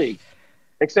Premier League.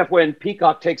 Except when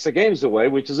Peacock takes the games away,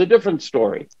 which is a different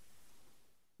story.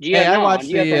 Yeah, I watched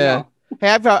the. Hey,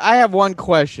 I have one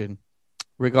question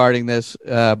regarding this,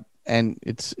 and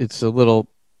it's a little.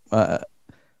 I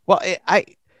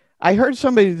heard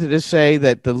somebody just say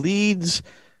that the Leeds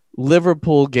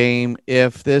Liverpool game,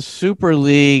 if this Super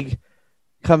League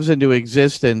comes into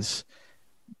existence,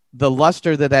 the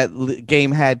luster that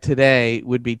game had today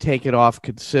would be taken off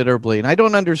considerably, and I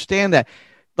don't understand that.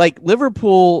 Like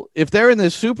Liverpool, if they're in the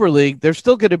Super League, they're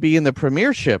still going to be in the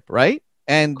Premiership, right?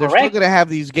 And they're still going to have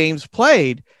these games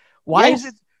played. Why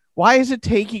is it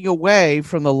taking away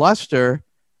from the luster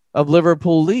of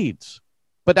Liverpool Leeds?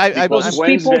 But because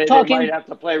Wednesday they might have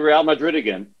to play Real Madrid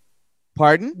again.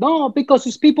 Pardon? No, because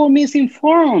it's people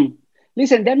misinformed.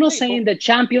 Listen, they're not saying the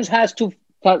champions has to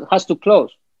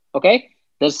close. Okay,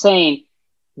 they're saying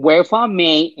UEFA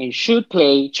may and should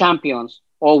play champions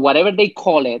or whatever they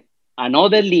call it.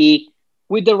 Another league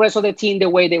with the rest of the team the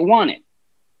way they want it.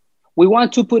 We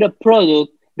want to put a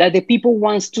product that the people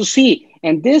wants to see.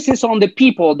 And this is on the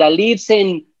people that lives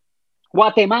in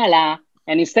Guatemala,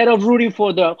 and instead of rooting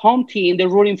for the home team, they're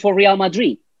rooting for Real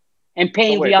Madrid and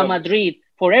paying Real Madrid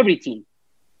for everything.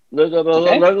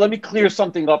 Let me clear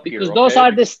something up here. Because those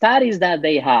are the studies that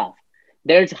they have.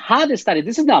 There's the studies.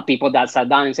 This is not people that sat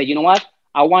down and said, you know what?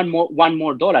 I want $1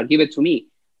 more. Give it to me.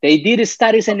 They did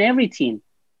studies and everything.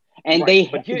 And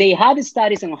they had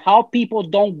studies on how people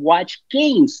don't watch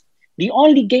games. The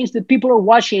only games that people are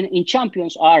watching in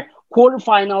champions are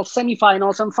quarterfinals,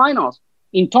 semifinals, and finals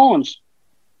in tones.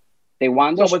 They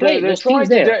want those teams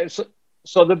there.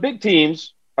 So the big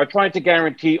teams are trying to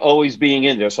guarantee always being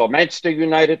in there. So Manchester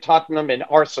United, Tottenham, and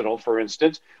Arsenal, for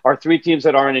instance, are three teams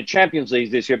that aren't in Champions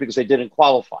League this year because they didn't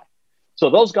qualify.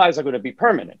 So those guys are going to be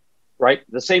permanent, right?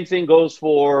 The same thing goes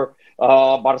for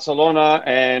Barcelona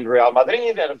and Real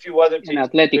Madrid and a few other teams.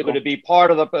 They're going to be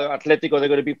part of the Atletico. They're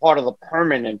going to be part of the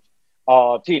permanent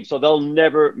team. So they'll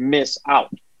never miss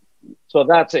out. So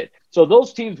that's it. So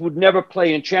those teams would never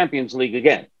play in Champions League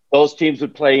again. Those teams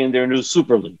would play in their new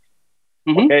Super League.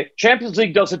 Mm-hmm. Okay. Champions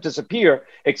League doesn't disappear,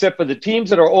 except for the teams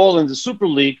that are all in the Super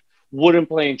League wouldn't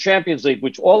play in Champions League,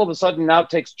 which all of a sudden now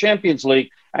takes Champions League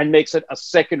and makes it a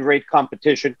second-rate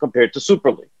competition compared to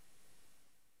Super League.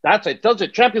 That's it.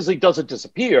 Champions League doesn't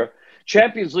disappear.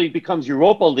 Champions League becomes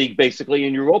Europa League, basically,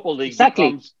 and Europa League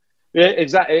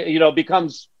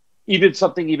becomes even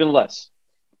something even less.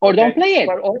 Or don't play it.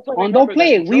 Or don't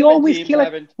play it. We always kill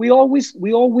it. We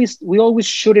always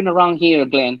shooting around here,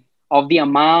 Glenn, of the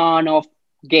amount of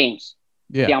games,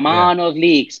 the amount of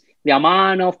leagues, the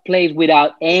amount of plays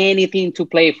without anything to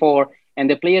play for, and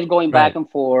the players going back and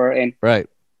forth,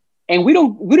 and we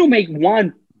don't make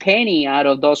one penny out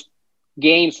of those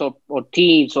games or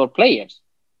teams or players.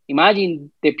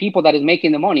 Imagine the people that is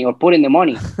making the money or putting the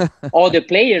money, or the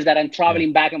players that are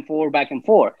traveling back and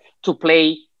forth to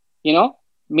play,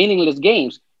 meaningless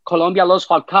games. Colombia lost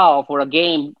Falcao for a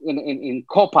game in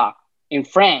Copa in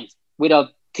France with a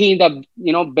team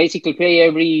that basically play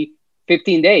every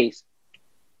 15 days.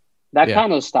 That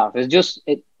kind of stuff. It's just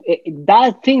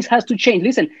that things has to change.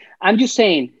 Listen, I'm just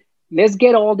saying, let's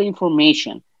get all the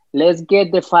information. Let's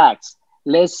get the facts.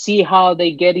 Let's see how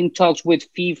they get in touch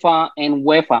with FIFA and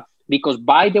UEFA. Because,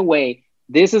 by the way,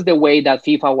 this is the way that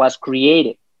FIFA was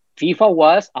created. FIFA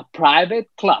was a private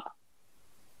club.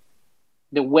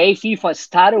 The way FIFA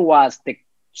started was the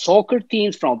soccer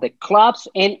teams from the clubs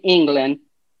in England,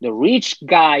 the rich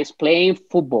guys playing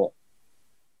football.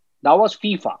 That was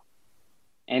FIFA.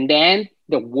 And then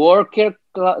the working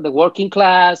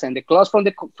class and the clubs from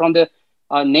the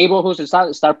neighborhoods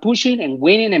start pushing and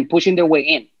winning and pushing their way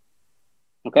in.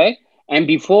 Okay, and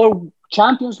before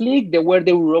Champions League, they were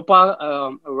the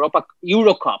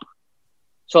Euro Cup.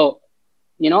 So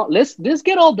let's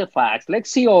get all the facts.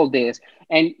 Let's see all this,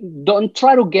 and don't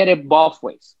try to get it both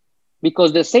ways,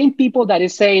 because the same people that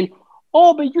is saying,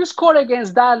 "Oh, but you scored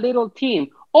against that little team.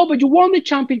 Oh, but you won the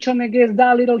championship against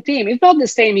that little team." It's not the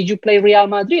same if you play Real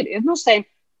Madrid. It's not the same.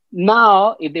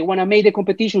 Now, if they want to make the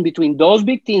competition between those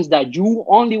big teams that you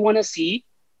only want to see,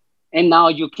 and now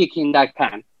you kick in that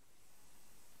can.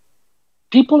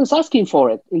 People is asking for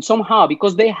it in somehow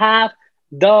because they have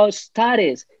the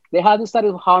status. They have the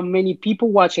status of how many people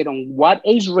watch it, on what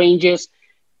age ranges,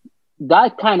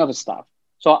 that kind of stuff.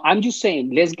 So I'm just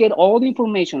saying, let's get all the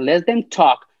information. Let them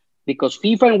talk, because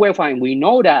FIFA and UEFA, and we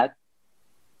know that,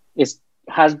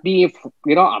 has been,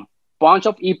 a bunch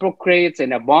of hypocrites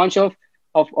and a bunch of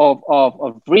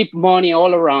reap money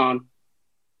all around.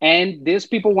 And these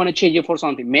people want to change it for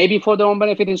something. Maybe for their own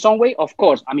benefit in some way, of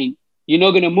course. I mean, you're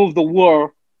not going to move the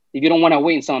world if you don't want to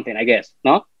win something, I guess,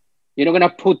 no? You're not going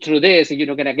to put through this if you're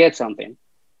not going to get something.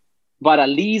 But at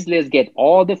least let's get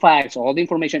all the facts, all the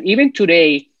information. Even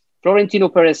today, Florentino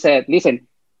Perez said, listen,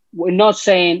 we're not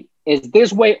saying it's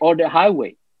this way or the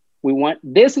highway.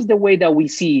 This is the way that we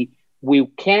see we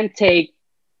can take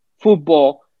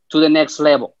football to the next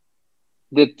level.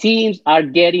 The teams are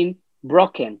getting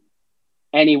broken.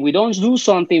 And if we don't do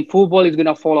something, football is going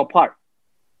to fall apart.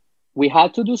 We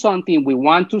have to do something. We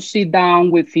want to sit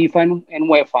down with FIFA and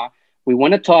UEFA. We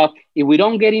want to talk. If we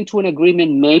don't get into an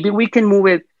agreement, maybe we can move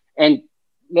it. And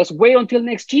let's wait until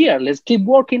next year. Let's keep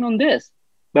working on this.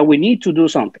 But we need to do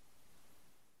something.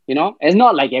 It's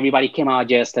not like everybody came out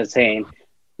just saying,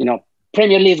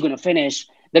 Premier League is going to finish.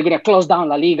 They're going to close down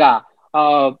La Liga.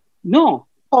 No.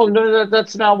 Oh, no,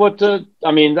 that's not what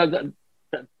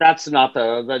that's not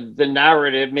the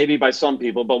narrative, maybe by some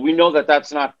people, but we know that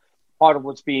that's not part of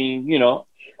what's being, about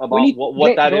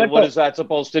what is that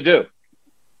supposed to do?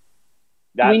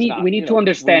 We need to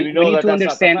understand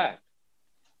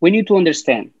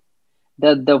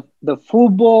that the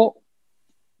football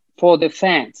for the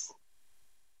fans,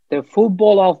 the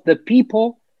football of the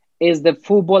people, is the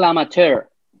football amateur.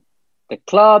 The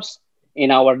clubs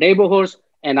in our neighborhoods,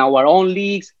 in our own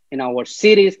leagues, in our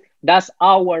cities, that's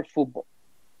our football.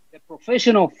 The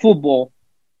professional football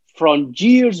from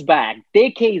years back,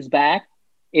 decades back,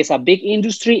 is a big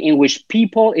industry in which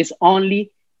people is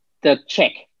only the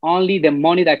check, only the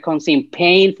money that comes in,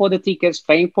 paying for the tickets,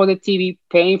 paying for the TV,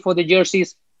 paying for the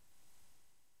jerseys.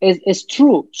 It's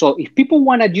true. So if people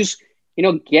want to just,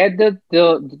 get the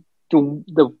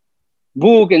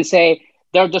book and say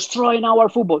they're destroying our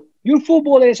football, your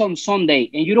football is on Sunday,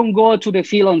 and you don't go to the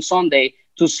field on Sunday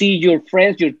to see your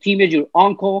friends, your teammates, your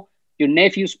uncle, your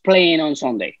nephews playing on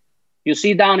Sunday. You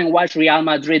sit down and watch Real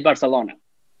Madrid, Barcelona.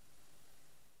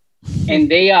 And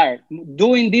they are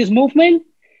doing this movement,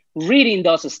 reading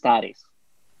those studies.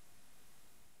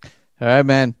 All right,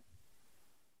 man.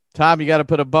 Tom, you got to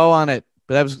put a bow on it.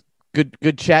 But that was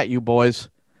good chat, you boys.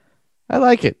 I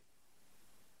like it.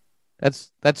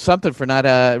 That's something for not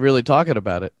really talking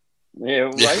about it. Yeah,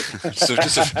 right. So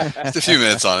just a few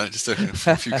minutes on it, just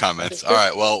a few comments. All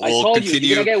right. Well, we'll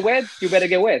continue. You're gonna get wet. You better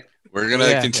get wet. We're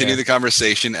gonna continue the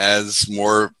conversation as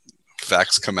more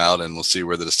facts come out, and we'll see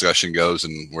where the discussion goes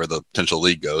and where the potential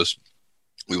league goes.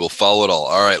 We will follow it all.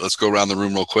 All right. Let's go around the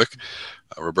room real quick.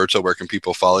 Roberto, where can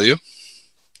people follow you?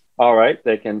 All right.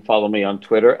 They can follow me on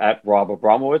Twitter at Rob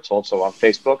Abramowitz, also on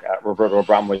Facebook at Roberto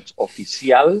Abramowitz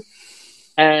Oficial,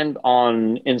 and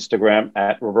on Instagram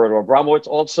at Roberto Abramowitz.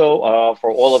 Also,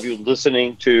 for all of you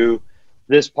listening to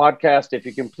this podcast, if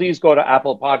you can please go to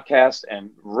Apple Podcasts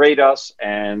and rate us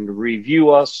and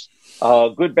review us,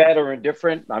 good, bad, or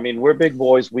indifferent. I mean, we're big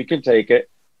boys. We can take it.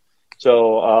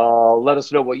 So let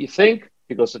us know what you think,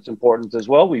 because it's important as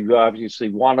well. We obviously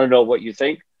want to know what you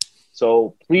think.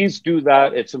 So please do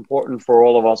that. It's important for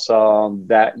all of us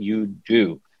that you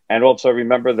do. And also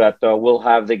remember that we'll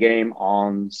have the game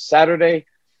on Saturday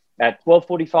at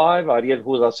 12:45. Ariel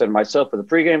Judas and myself for the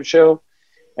pregame show.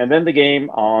 And then the game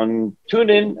on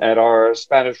TuneIn at our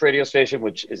Spanish radio station,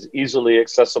 which is easily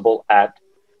accessible at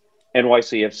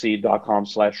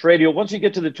nycfc.com/radio. Once you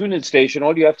get to the TuneIn station,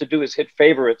 all you have to do is hit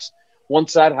favorites.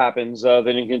 Once that happens,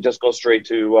 then you can just go straight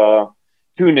to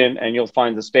TuneIn and you'll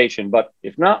find the station. But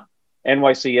if not,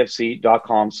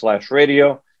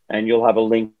 nycfc.com/radio, and you'll have a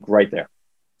link right there.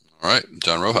 All right,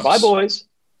 John Rojas. Bye, boys.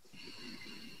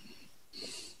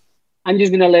 I'm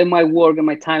just going to let my work and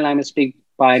my timeline speak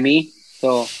by me.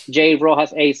 So, J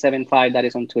Rojas 875, that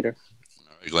is on Twitter.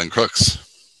 All right, Glenn Crooks.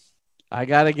 I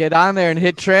got to get on there and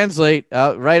hit translate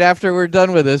right after we're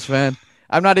done with this, man.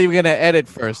 I'm not even going to edit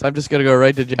first. I'm just going to go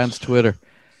right to John's Twitter.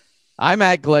 I'm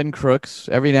at Glenn Crooks.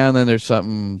 Every now and then there's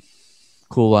something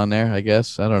cool on there, I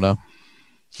guess. I don't know.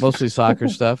 Mostly soccer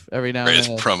stuff. Every now and Greatest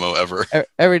then, promo ever.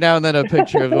 every now and then a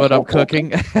picture of what I'm cooking.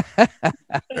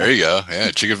 There you go.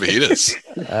 Yeah, chicken fajitas.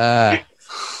 I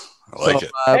like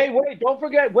it. Hey, wait, don't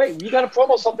forget. Wait, you got to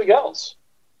promo something else,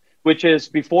 which is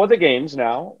before the games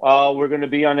now. We're going to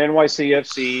be on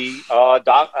NYCFC,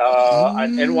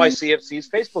 on NYCFC's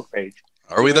Facebook page.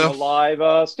 Are we, though? A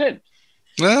live stint.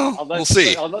 Well, we'll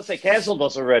see. Unless they canceled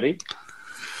us already.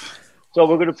 So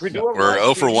we're going to do it. We're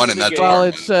 0 for 1 in that Well,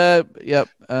 department. it's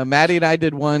Maddie and I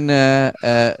did one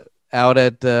out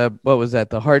at what was that?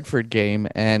 The Hartford game,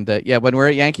 and when we're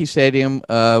at Yankee Stadium,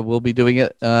 we'll be doing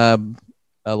it a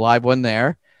live one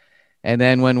there, and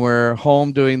then when we're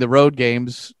home doing the road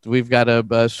games, we've got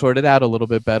to sort it out a little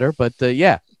bit better. But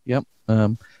the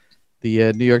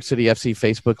New York City FC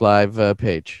Facebook Live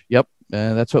page. Yep,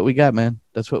 that's what we got, man.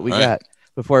 That's what we got.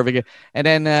 Before every game. And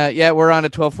then we're on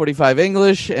at 12:45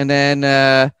 English, and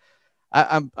then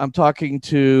I'm talking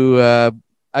to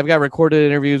I've got recorded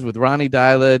interviews with Ronnie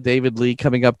Dyla, David Lee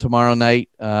coming up tomorrow night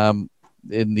in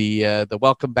the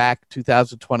Welcome Back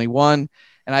 2021,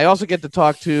 and I also get to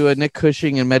talk to Nick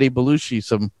Cushing and Mehdi Belushi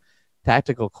some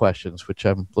tactical questions, which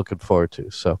I'm looking forward to.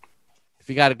 So if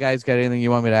you guys got anything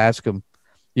you want me to ask them,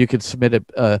 you can submit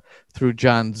it through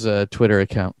John's Twitter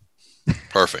account.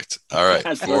 Perfect. All right.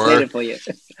 For you.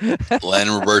 Len,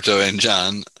 Roberto, and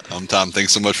John, I'm Tom.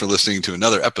 Thanks so much for listening to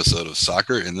another episode of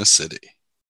Soccer in the City.